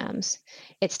programs.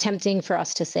 It's tempting for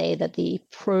us to say that the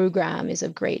program is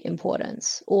of great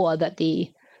importance or that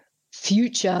the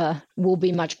future will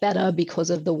be much better because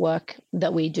of the work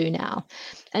that we do now.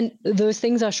 And those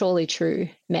things are surely true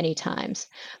many times,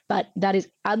 but that is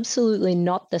absolutely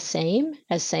not the same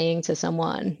as saying to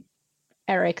someone,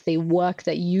 Eric, the work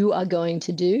that you are going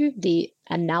to do, the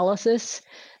analysis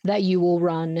that you will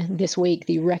run this week,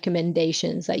 the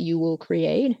recommendations that you will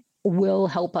create will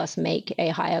help us make a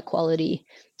higher quality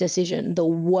decision. The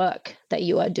work that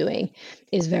you are doing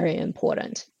is very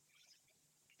important.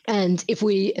 And if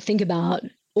we think about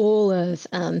all of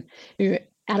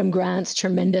Adam Grant's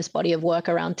tremendous body of work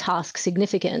around task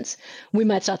significance, we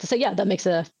might start to say, yeah, that makes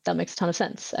a ton of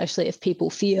sense. Actually, if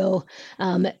people feel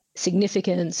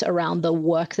significance around the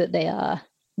work that they are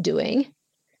doing,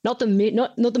 not the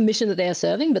mission that they are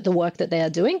serving, but the work that they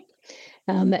are doing,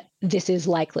 this is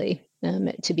likely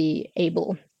to be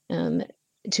able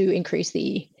to increase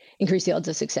the odds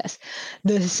of success.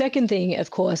 The second thing,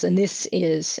 of course, and this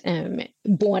is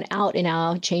borne out in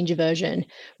our change aversion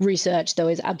research, though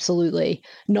is absolutely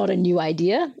not a new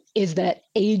idea, is that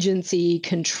agency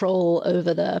control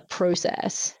over the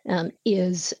process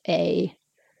is a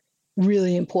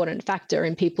really important factor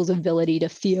in people's ability to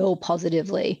feel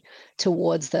positively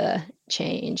towards the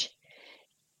change.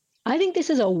 I think this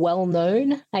is a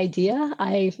well-known idea.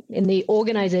 In the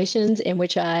organizations in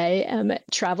which I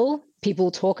travel, people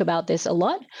talk about this a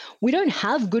lot. We don't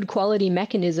have good quality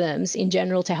mechanisms in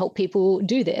general to help people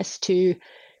do this, to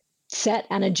set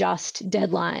and adjust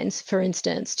deadlines, for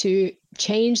instance, to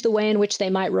change the way in which they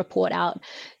might report out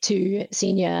to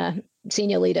senior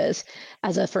leaders,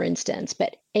 as a for instance.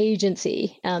 But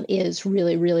agency is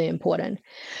really, really important.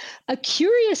 A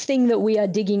curious thing that we are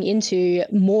digging into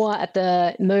more at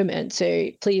the moment, so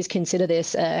please consider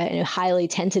this a highly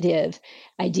tentative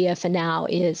idea for now,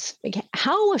 is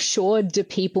how assured do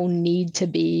people need to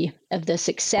be of the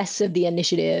success of the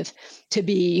initiative to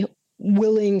be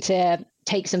willing to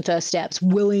take some first steps,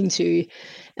 willing to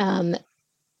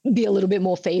be a little bit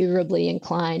more favorably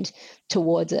inclined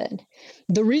towards it.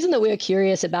 The reason that we're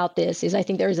curious about this is I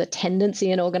think there is a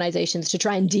tendency in organizations to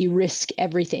try and de-risk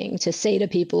everything, to say to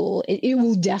people, it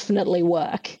will definitely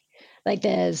work. Like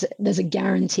there's a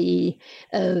guarantee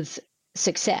of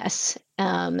success,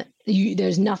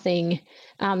 there's nothing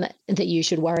that you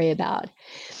should worry about.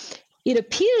 It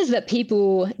appears that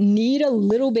people need a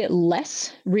little bit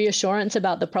less reassurance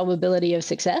about the probability of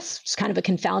success. It's kind of a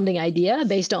confounding idea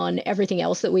based on everything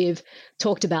else that we've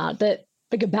talked about, that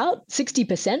like about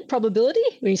 60% probability,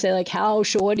 when you say like, how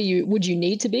sure would you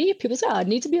need to be? People say, I'd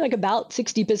need to be like about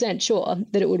 60% sure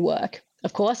that it would work.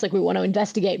 Of course, like we want to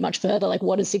investigate much further, like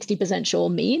what does 60% sure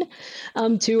mean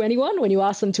to anyone when you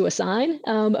ask them to assign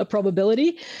a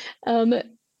probability.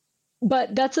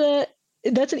 But that's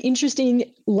an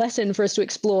interesting lesson for us to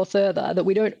explore further, that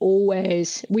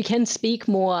we can speak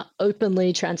more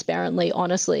openly, transparently,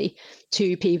 honestly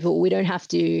to people. We don't have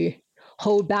to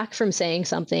hold back from saying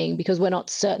something because we're not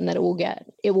certain that it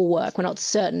will work. We're not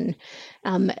certain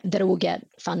that it will get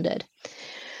funded.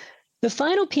 The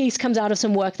final piece comes out of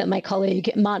some work that my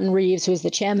colleague Martin Reeves, who is the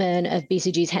chairman of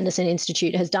BCG's Henderson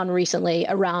Institute, has done recently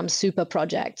around super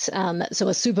projects. So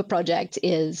a super project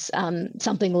is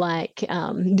something like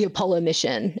the Apollo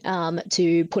mission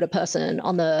to put a person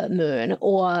on the moon,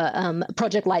 or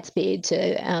Project Lightspeed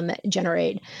to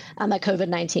generate a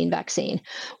COVID-19 vaccine.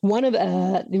 One of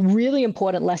the really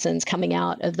important lessons coming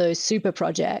out of those super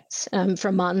projects,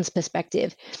 from Martin's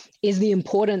perspective, is the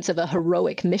importance of a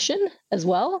heroic mission as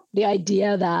well. The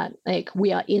idea that like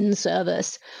we are in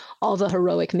service of a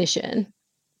heroic mission,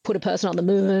 put a person on the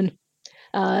moon,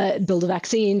 build a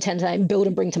vaccine 10 times, build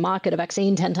and bring to market a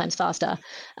vaccine 10 times faster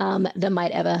than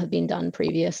might ever have been done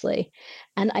previously.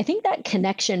 And I think that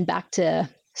connection back to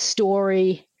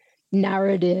story,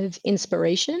 narrative,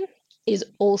 inspiration is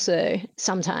also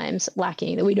sometimes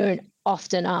lacking, that we don't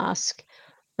often ask,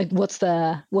 like, what's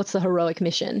the heroic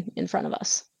mission in front of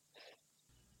us?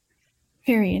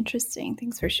 Very interesting.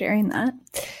 Thanks for sharing that.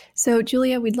 So,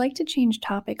 Julia, we'd like to change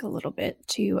topic a little bit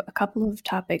to a couple of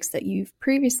topics that you've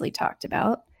previously talked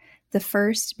about. The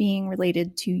first being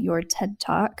related to your TED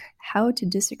Talk, How to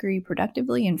Disagree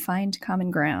Productively and Find Common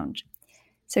Ground.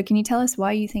 So can you tell us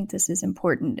why you think this is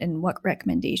important and what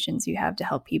recommendations you have to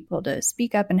help people to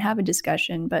speak up and have a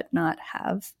discussion but not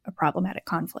have a problematic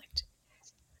conflict?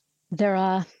 There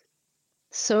are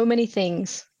so many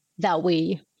things that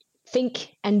we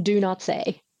think and do not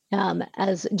say,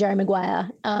 as Jerry Maguire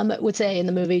would say in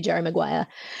the movie Jerry Maguire.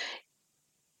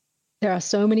 There are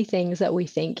so many things that we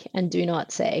think and do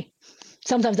not say.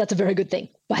 Sometimes that's a very good thing,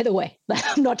 by the way.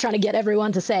 I'm not trying to get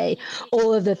everyone to say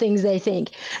all of the things they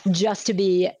think, just to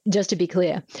be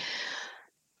clear.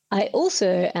 I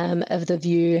also am of the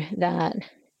view that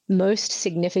most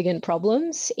significant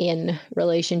problems in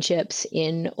relationships,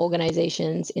 in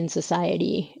organizations, in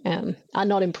society are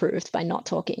not improved by not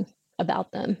talking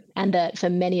about them, and that for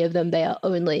many of them, they are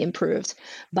only improved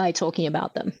by talking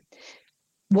about them.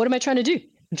 What am I trying to do?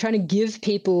 I'm trying to give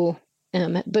people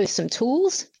both some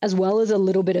tools as well as a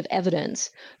little bit of evidence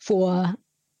for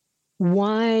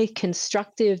why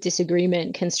constructive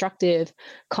disagreement, constructive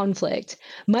conflict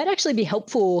might actually be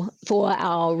helpful for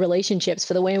our relationships,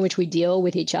 for the way in which we deal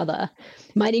with each other,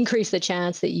 might increase the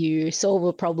chance that you solve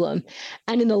a problem,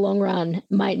 and in the long run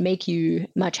might make you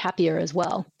much happier as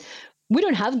well. We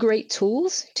don't have great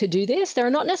tools to do this. There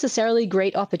are not necessarily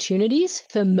great opportunities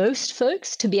for most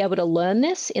folks to be able to learn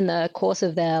this in the course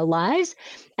of their lives.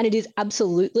 And it is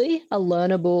absolutely a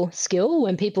learnable skill.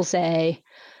 When people say,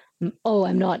 oh,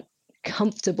 I'm not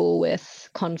comfortable with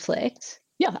conflict.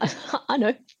 Yeah, I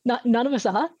know. None of us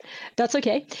are. That's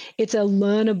okay. It's a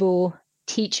learnable,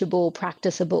 teachable,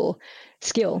 practicable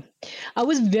skill. I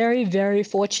was very, very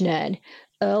fortunate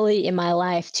early in my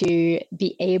life to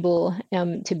be able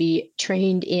to be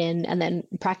trained in and then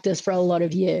practice for a lot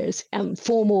of years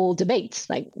formal debates,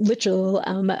 like literal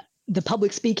the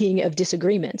public speaking of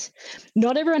disagreements.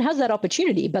 Not everyone has that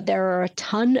opportunity, but there are a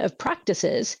ton of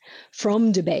practices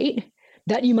from debate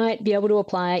that you might be able to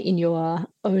apply in your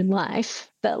own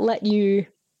life that let you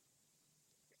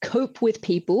cope with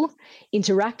people,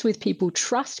 interact with people,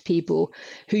 trust people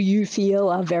who you feel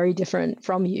are very different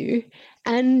from you,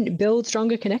 and build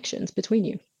stronger connections between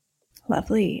you.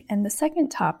 Lovely. And the second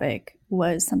topic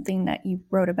was something that you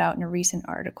wrote about in a recent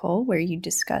article where you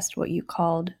discussed what you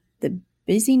called the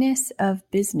busyness of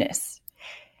business.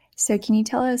 So can you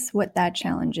tell us what that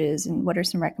challenge is and what are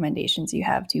some recommendations you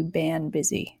have to ban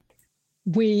busy?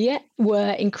 We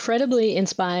were incredibly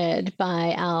inspired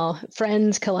by our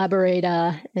friend,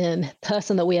 collaborator,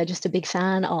 person that we are just a big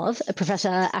fan of,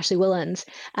 Professor Ashley Willens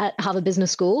at Harvard Business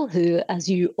School, who, as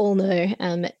you all know,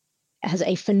 has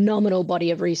a phenomenal body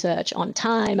of research on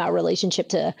time, our relationship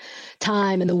to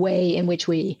time, and the way in which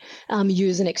we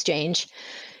use and exchange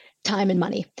time and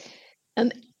money.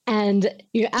 And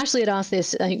Ashley had asked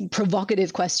this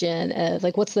provocative question of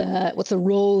like, what's the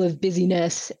role of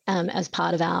busyness as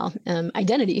part of our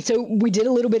identity? So we did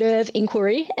a little bit of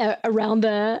inquiry around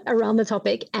the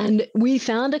topic, and we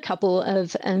found a couple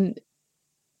of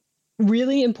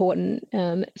really important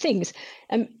things.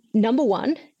 Number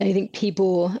one, I think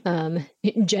people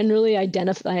generally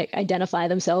identify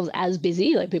themselves as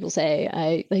busy. Like people say,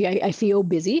 I feel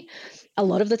busy a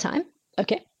lot of the time.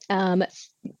 Okay.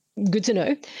 Good to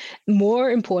know.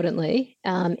 More importantly,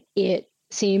 it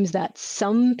seems that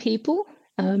some people,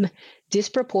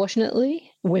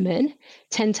 disproportionately women,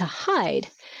 tend to hide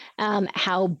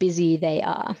how busy they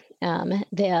are.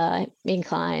 They are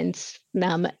inclined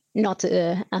not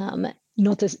to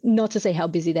say how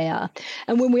busy they are.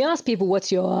 And when we ask people,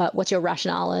 what's your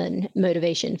rationale and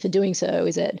motivation for doing so?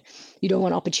 Is it you don't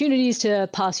want opportunities to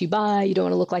pass you by? You don't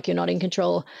want to look like you're not in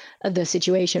control of the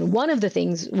situation? One of the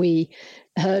things we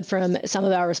heard from some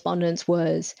of our respondents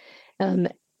was a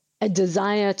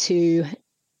desire to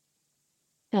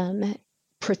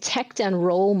protect and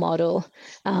role model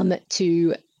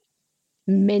to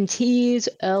mentees,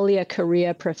 earlier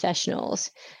career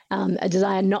professionals, a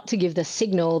desire not to give the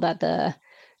signal that the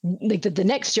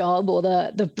next job or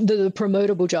the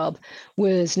promotable job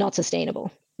was not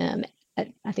sustainable. I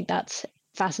think that's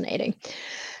fascinating.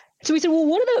 So we said, well,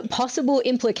 what are the possible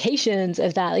implications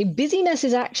of that? Like, busyness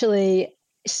is actually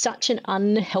such an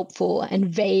unhelpful and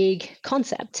vague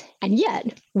concept. And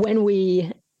yet, when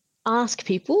we ask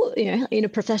people, in a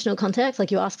professional context,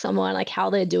 like you ask someone like how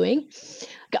they're doing,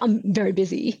 I'm very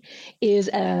busy, is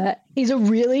a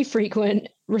really frequent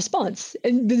response.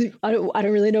 And I don't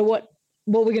really know what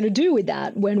we're going to do with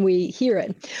that when we hear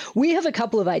it. We have a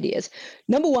couple of ideas.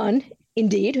 Number one,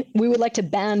 indeed, we would like to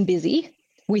ban busy.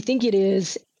 We think it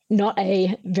is not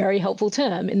a very helpful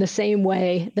term, in the same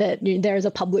way that there is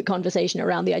a public conversation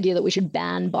around the idea that we should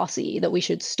ban bossy, that we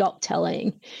should stop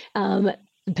telling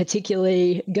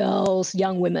particularly girls,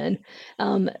 young women,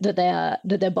 that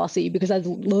they're bossy, because that's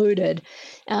loaded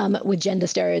with gender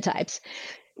stereotypes.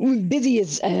 Busy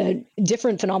is a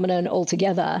different phenomenon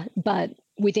altogether, but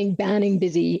we think banning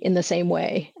busy in the same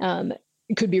way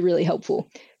could be really helpful.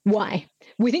 Why?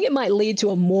 We think it might lead to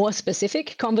a more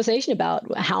specific conversation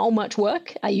about how much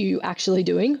work are you actually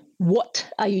doing? What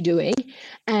are you doing?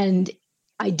 And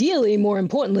ideally, more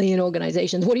importantly, in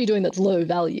organizations, what are you doing that's low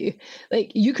value?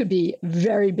 Like, you could be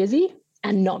very busy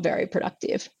and not very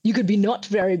productive. You could be not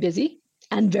very busy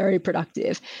and very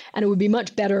productive. And it would be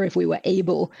much better if we were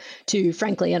able to,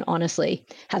 frankly and honestly,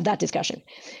 have that discussion.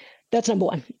 That's number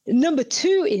one. Number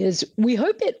two is we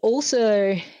hope it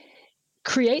also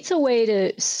creates a way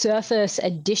to surface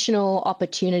additional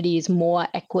opportunities more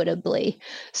equitably.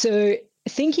 So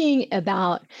thinking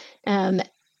about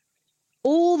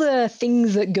all the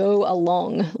things that go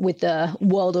along with the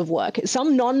world of work,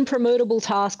 some non-promotable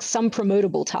tasks, some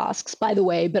promotable tasks, by the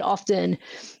way, but often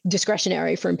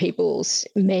discretionary from people's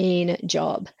main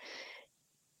job.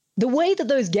 The way that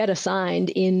those get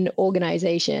assigned in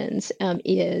organizations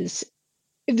it's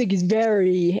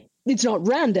not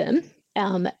random.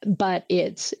 But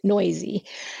it's noisy.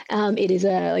 It is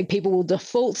like people will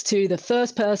default to the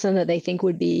first person that they think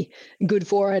would be good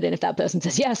for it. And if that person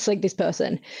says yes, like this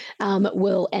person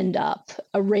will end up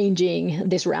arranging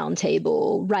this round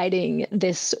table, writing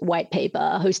this white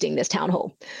paper, hosting this town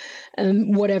hall,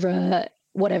 whatever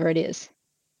it is.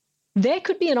 There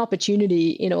could be an opportunity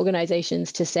in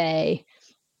organizations to say,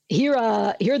 here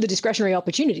are the discretionary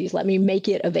opportunities. Let me make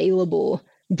it available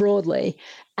broadly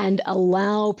and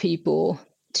allow people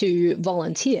to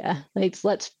volunteer.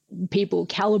 Let's people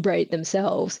calibrate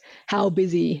themselves how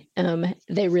busy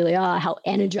they really are, how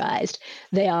energized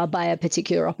they are by a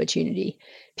particular opportunity.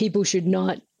 People should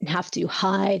not have to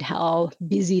hide how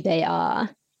busy they are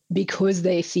because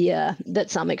they fear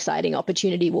that some exciting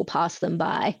opportunity will pass them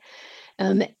by,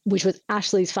 which was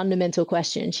Ashley's fundamental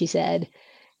question. She said,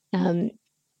 she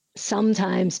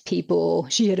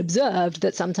had observed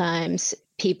that sometimes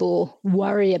people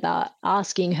worry about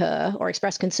asking her or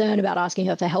express concern about asking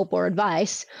her for help or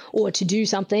advice, or to do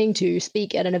something, to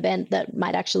speak at an event that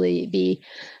might actually be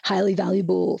highly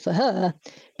valuable for her,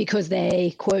 because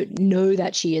they, quote, know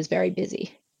that she is very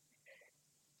busy.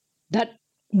 That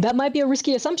might be a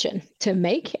risky assumption to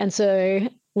make. And so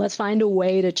let's find a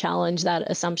way to challenge that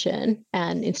assumption.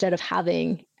 And instead of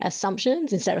having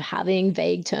assumptions, instead of having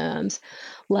vague terms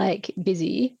like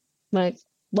busy, like,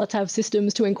 let's have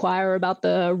systems to inquire about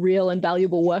the real and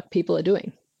valuable work people are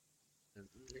doing.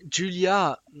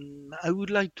 Julia, I would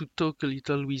like to talk a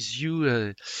little with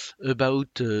you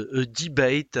about a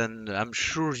debate, and I'm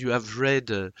sure you have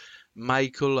read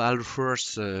Michael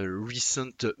Alfer's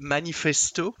recent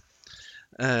manifesto.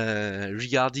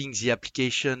 regarding the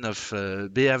application of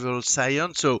behavioral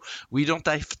science. So we don't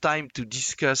have time to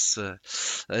discuss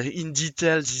in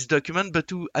detail this document,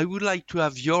 but I would like to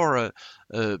have your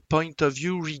point of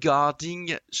view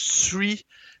regarding 3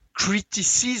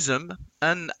 criticism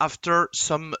and after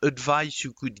some advice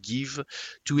you could give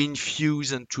to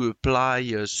infuse and to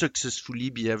apply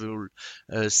successfully behavioral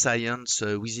science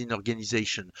within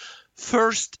organization.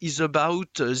 First is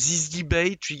about this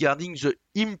debate regarding the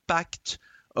impact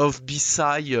of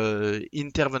BSI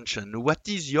intervention. What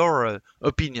is your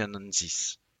opinion on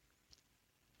this?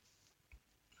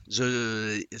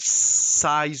 The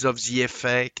size of the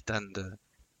effect and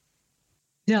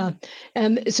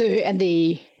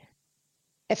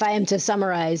if I am to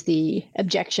summarize the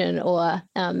objection or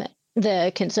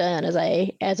the concern as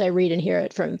I read and hear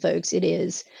it from folks, it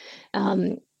is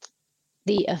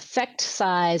the effect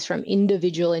size from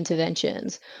individual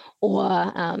interventions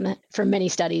or from many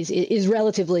studies is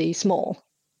relatively small.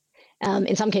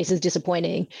 In some cases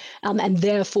disappointing, and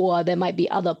therefore there might be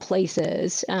other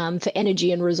places for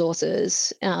energy and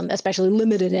resources, especially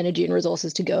limited energy and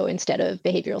resources, to go instead of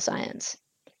behavioral science.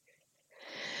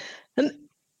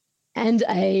 And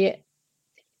I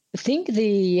think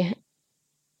the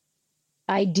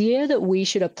idea that we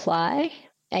should apply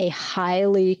a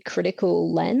highly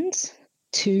critical lens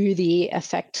to the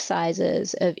effect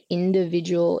sizes of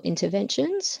individual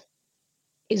interventions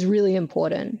is really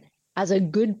important. As a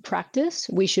good practice,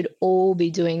 we should all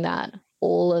be doing that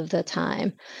all of the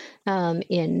time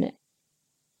in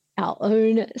our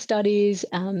own studies,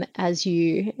 as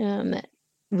you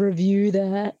review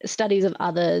the studies of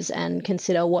others and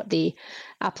consider what the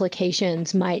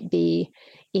applications might be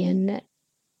in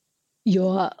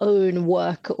your own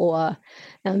work or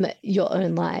your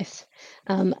own life.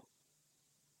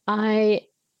 I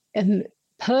am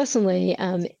personally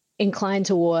inclined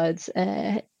towards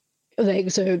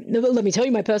so let me tell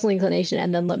you my personal inclination,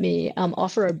 and then let me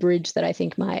offer a bridge that I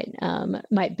think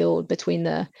might build between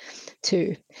the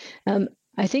two.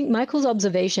 I think Michael's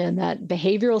observation that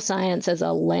behavioral science as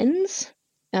a lens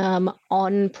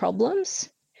on problems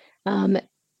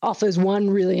offers one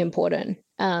really important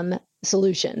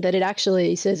solution, that it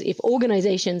actually says if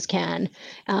organizations can,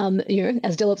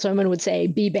 as Dilip Soman would say,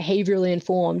 be behaviorally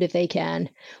informed, if they can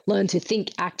learn to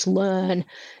think, act, learn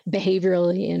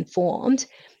behaviorally informed,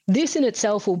 this in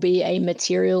itself will be a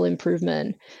material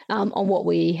improvement on what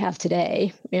we have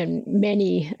today in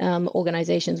many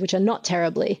organizations, which are not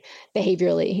terribly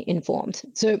behaviorally informed.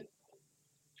 So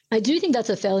I do think that's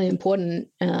a fairly important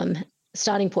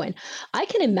starting point. I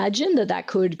can imagine that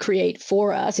could create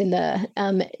for us in the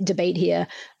debate here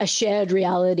a shared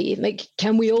reality. Like,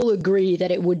 can we all agree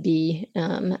that it would be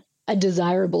a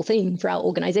desirable thing for our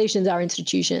organizations, our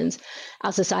institutions,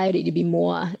 our society to be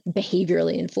more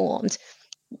behaviorally informed?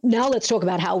 Now let's talk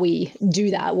about how we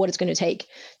do that, what it's going to take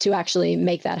to actually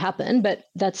make that happen. But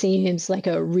that seems like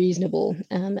a reasonable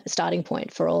starting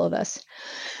point for all of us.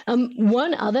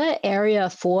 One other area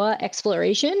for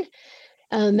exploration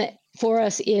for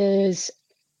us is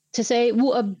to say,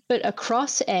 but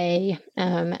across a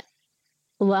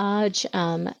large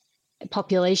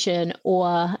population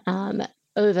or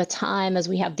over time, as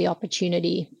we have the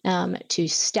opportunity to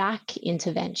stack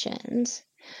interventions,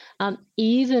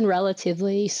 even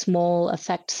relatively small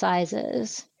effect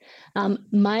sizes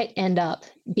might end up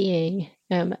being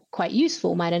quite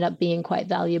useful, might end up being quite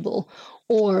valuable,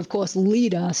 or of course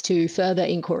lead us to further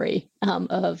inquiry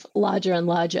of larger and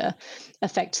larger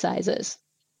effect sizes.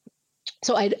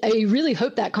 So I really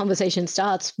hope that conversation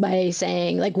starts by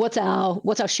saying, like, what's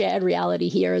our shared reality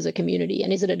here as a community,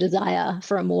 and is it a desire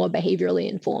for a more behaviorally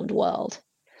informed world?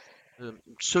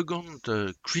 Second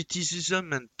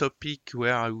criticism and topic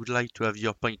where I would like to have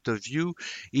your point of view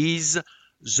is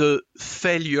the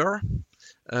failure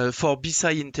for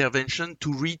BSI intervention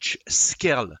to reach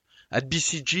scale. At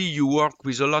BCG, you work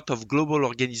with a lot of global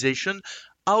organizations.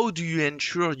 How do you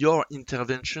ensure your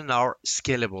interventions are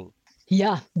scalable?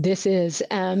 Yeah, this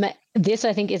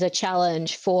I think is a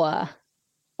challenge for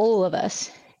all of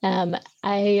us.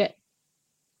 I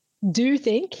do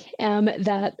think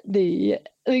that the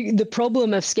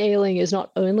problem of scaling is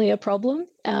not only a problem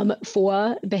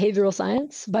for behavioral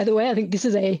science. By the way, I think this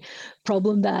is a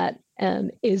problem that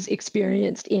is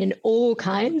experienced in all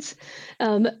kinds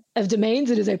of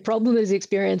domains. It is a problem that is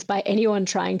experienced by anyone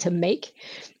trying to make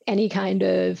any kind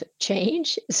of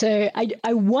change. So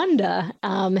I wonder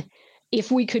if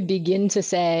we could begin to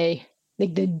say,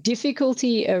 like, the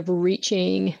difficulty of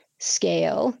reaching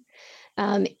scale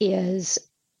is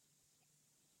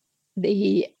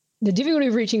the difficulty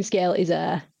of reaching scale is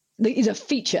a is a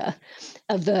feature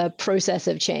of the process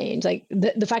of change. Like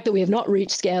the fact that we have not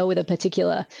reached scale with a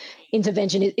particular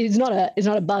intervention is not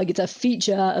a bug. It's a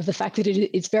feature of the fact that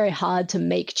it's very hard to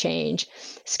make change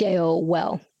scale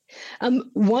well.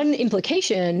 One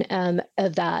implication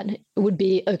of that would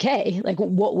be, okay, like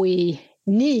what we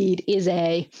need is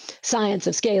a science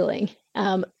of scaling,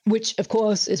 which of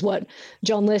course is what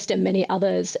John List and many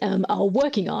others are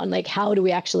working on. Like, how do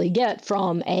we actually get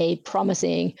from a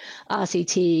promising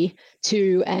RCT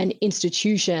to an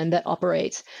institution that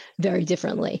operates very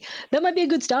differently? That might be a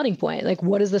good starting point. Like,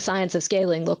 what does the science of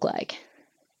scaling look like?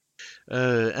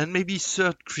 And maybe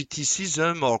third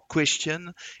criticism or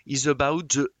question is about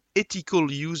the ethical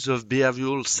use of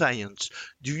behavioral science.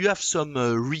 Do you have some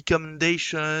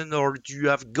recommendation, or do you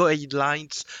have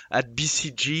guidelines at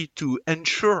BCG to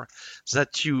ensure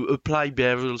that you apply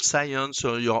behavioral science,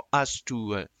 or you're asked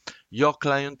to your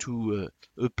client to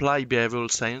apply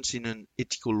behavioral science in an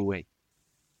ethical way?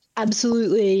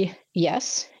 Absolutely,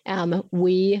 yes.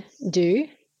 We do.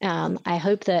 I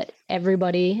hope that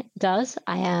everybody does.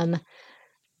 I am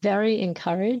very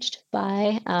encouraged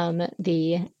by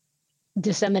the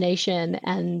dissemination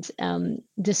and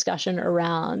discussion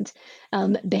around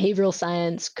behavioral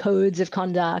science, codes of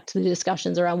conduct, the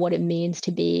discussions around what it means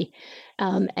to be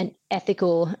an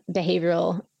ethical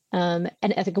behavioral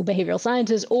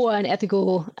scientist, or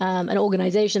an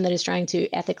organization that is trying to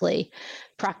ethically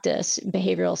practice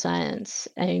behavioral science.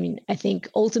 I mean, I think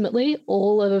ultimately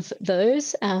all of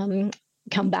those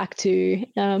come back to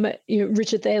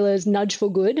Richard Thaler's nudge for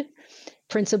good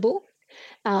principle.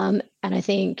 And I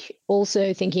think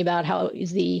also thinking about how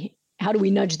do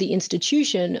we nudge the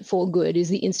institution for good? Is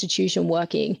the institution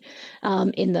working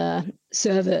in the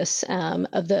service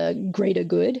of the greater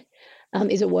good?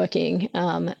 Is it working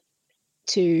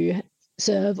to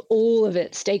serve all of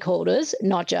its stakeholders,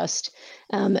 not just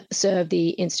serve the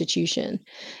institution?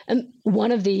 And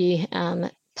one of the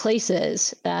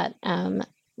places that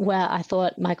where I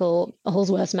thought Michael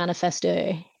Holsworth's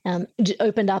manifesto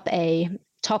opened up a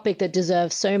topic that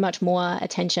deserves so much more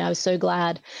attention. I was so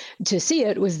glad to see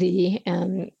it, was the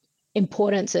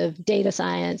importance of data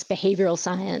science, behavioral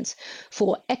science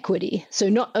for equity. So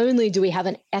not only do we have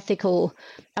an ethical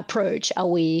approach, are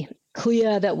we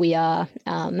clear that we are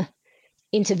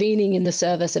intervening in the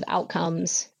service of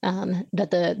outcomes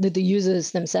that the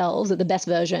users themselves, that the best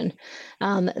version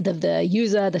of the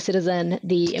user, the citizen,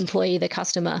 the employee, the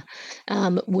customer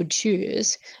would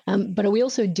choose. But are we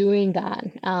also doing that?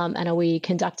 And are we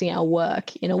conducting our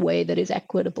work in a way that is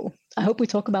equitable? I hope we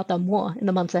talk about that more in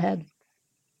the months ahead.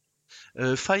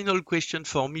 Final question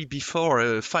for me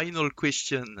before final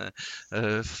question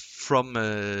from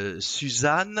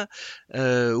Suzanne.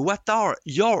 What are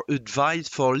your advice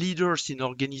for leaders in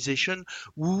organization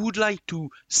who would like to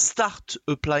start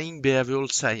applying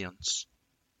behavioral science?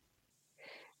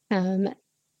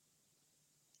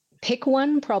 Pick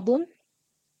one problem,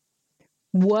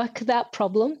 work that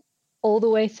problem all the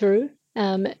way through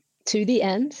to the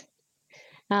end.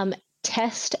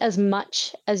 Test as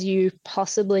much as you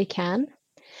possibly can.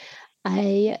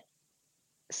 I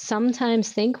sometimes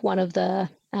think one of the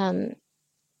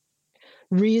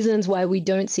reasons why we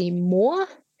don't see more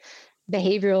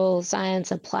behavioral science,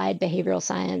 applied behavioral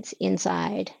science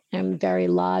inside very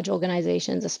large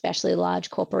organizations, especially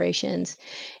large corporations,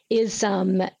 is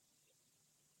some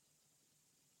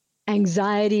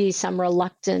anxiety, some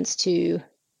reluctance to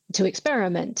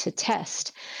experiment, to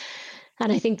test.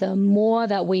 And I think the more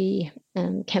that we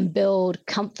can build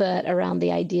comfort around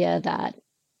the idea that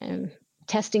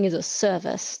testing is a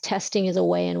service, testing is a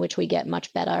way in which we get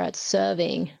much better at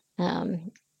serving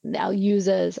our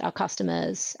users, our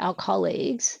customers, our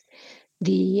colleagues,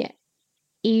 the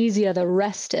easier the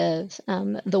rest of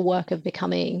the work of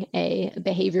becoming a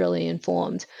behaviorally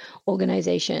informed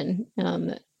organization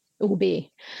will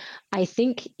be. I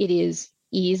think it is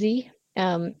easy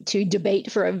to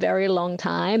debate for a very long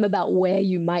time about where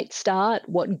you might start,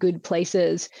 what good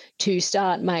places to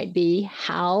start might be,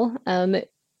 how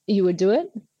you would do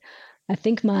it. I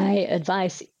think my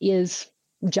advice is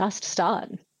just start.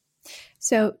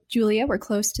 So, Julia, we're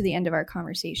close to the end of our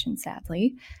conversation,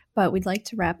 sadly, but we'd like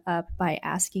to wrap up by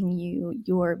asking you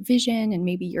your vision and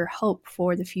maybe your hope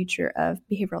for the future of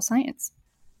behavioral science.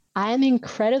 I am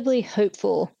incredibly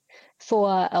hopeful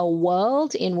for a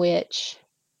world in which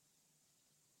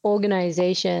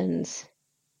organizations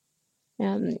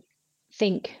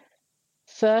think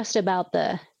first about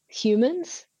the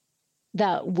humans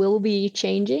that will be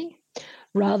changing,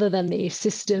 rather than the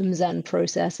systems and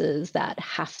processes that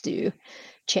have to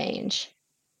change.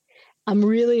 I'm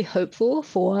really hopeful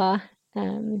for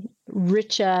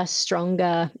richer,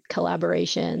 stronger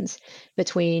collaborations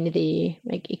between the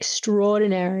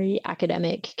extraordinary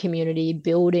academic community,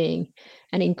 building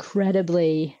an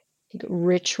incredibly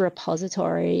rich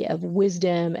repository of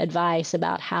wisdom, advice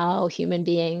about how human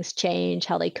beings change,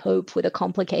 how they cope with a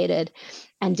complicated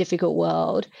and difficult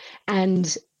world,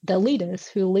 and the leaders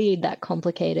who lead that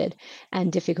complicated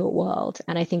and difficult world.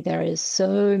 And I think there is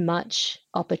so much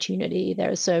opportunity,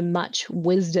 there is so much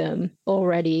wisdom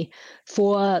already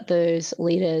for those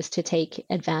leaders to take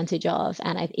advantage of.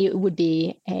 And it would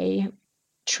be a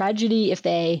tragedy if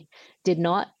they did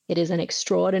not. It is an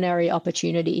extraordinary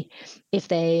opportunity if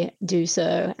they do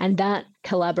so. And that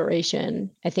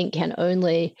collaboration, I think, can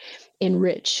only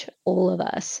enrich all of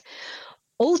us.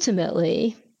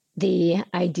 Ultimately, the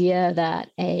idea that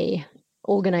a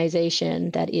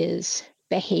organization that is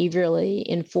behaviorally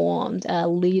informed, a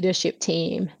leadership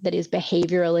team that is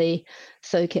behaviorally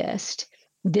focused,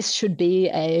 this should be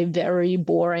a very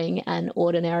boring and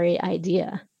ordinary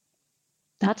idea.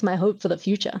 That's my hope for the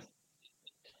future.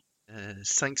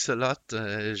 Thanks a lot,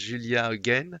 Julia,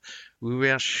 again. We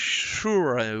were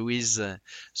sure with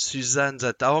Suzanne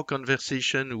that our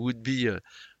conversation would be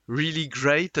really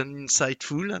great and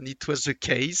insightful, and it was the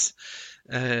case.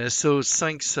 So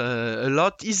thanks a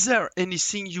lot. Is there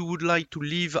anything you would like to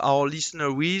leave our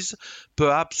listener with,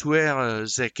 perhaps where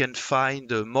they can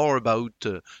find more about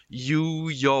you,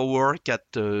 your work at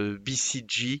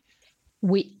BCG?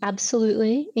 We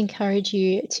absolutely encourage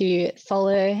you to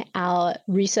follow our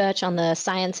research on the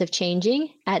science of changing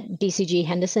at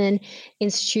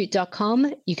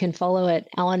bcghendersoninstitute.com. You can follow it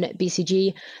on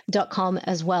bcg.com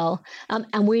as well.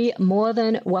 And we more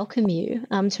than welcome you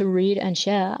to read and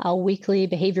share our weekly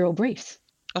behavioral briefs.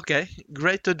 Okay,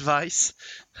 great advice.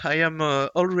 I am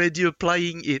already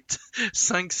applying it.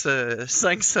 Thanks a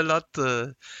lot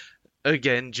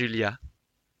again, Julia.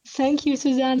 Thank you,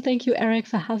 Suzanne. Thank you, Eric,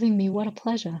 for having me. What a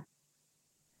pleasure.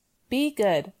 Be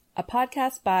Good, a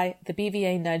podcast by the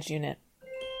BVA Nudge Unit.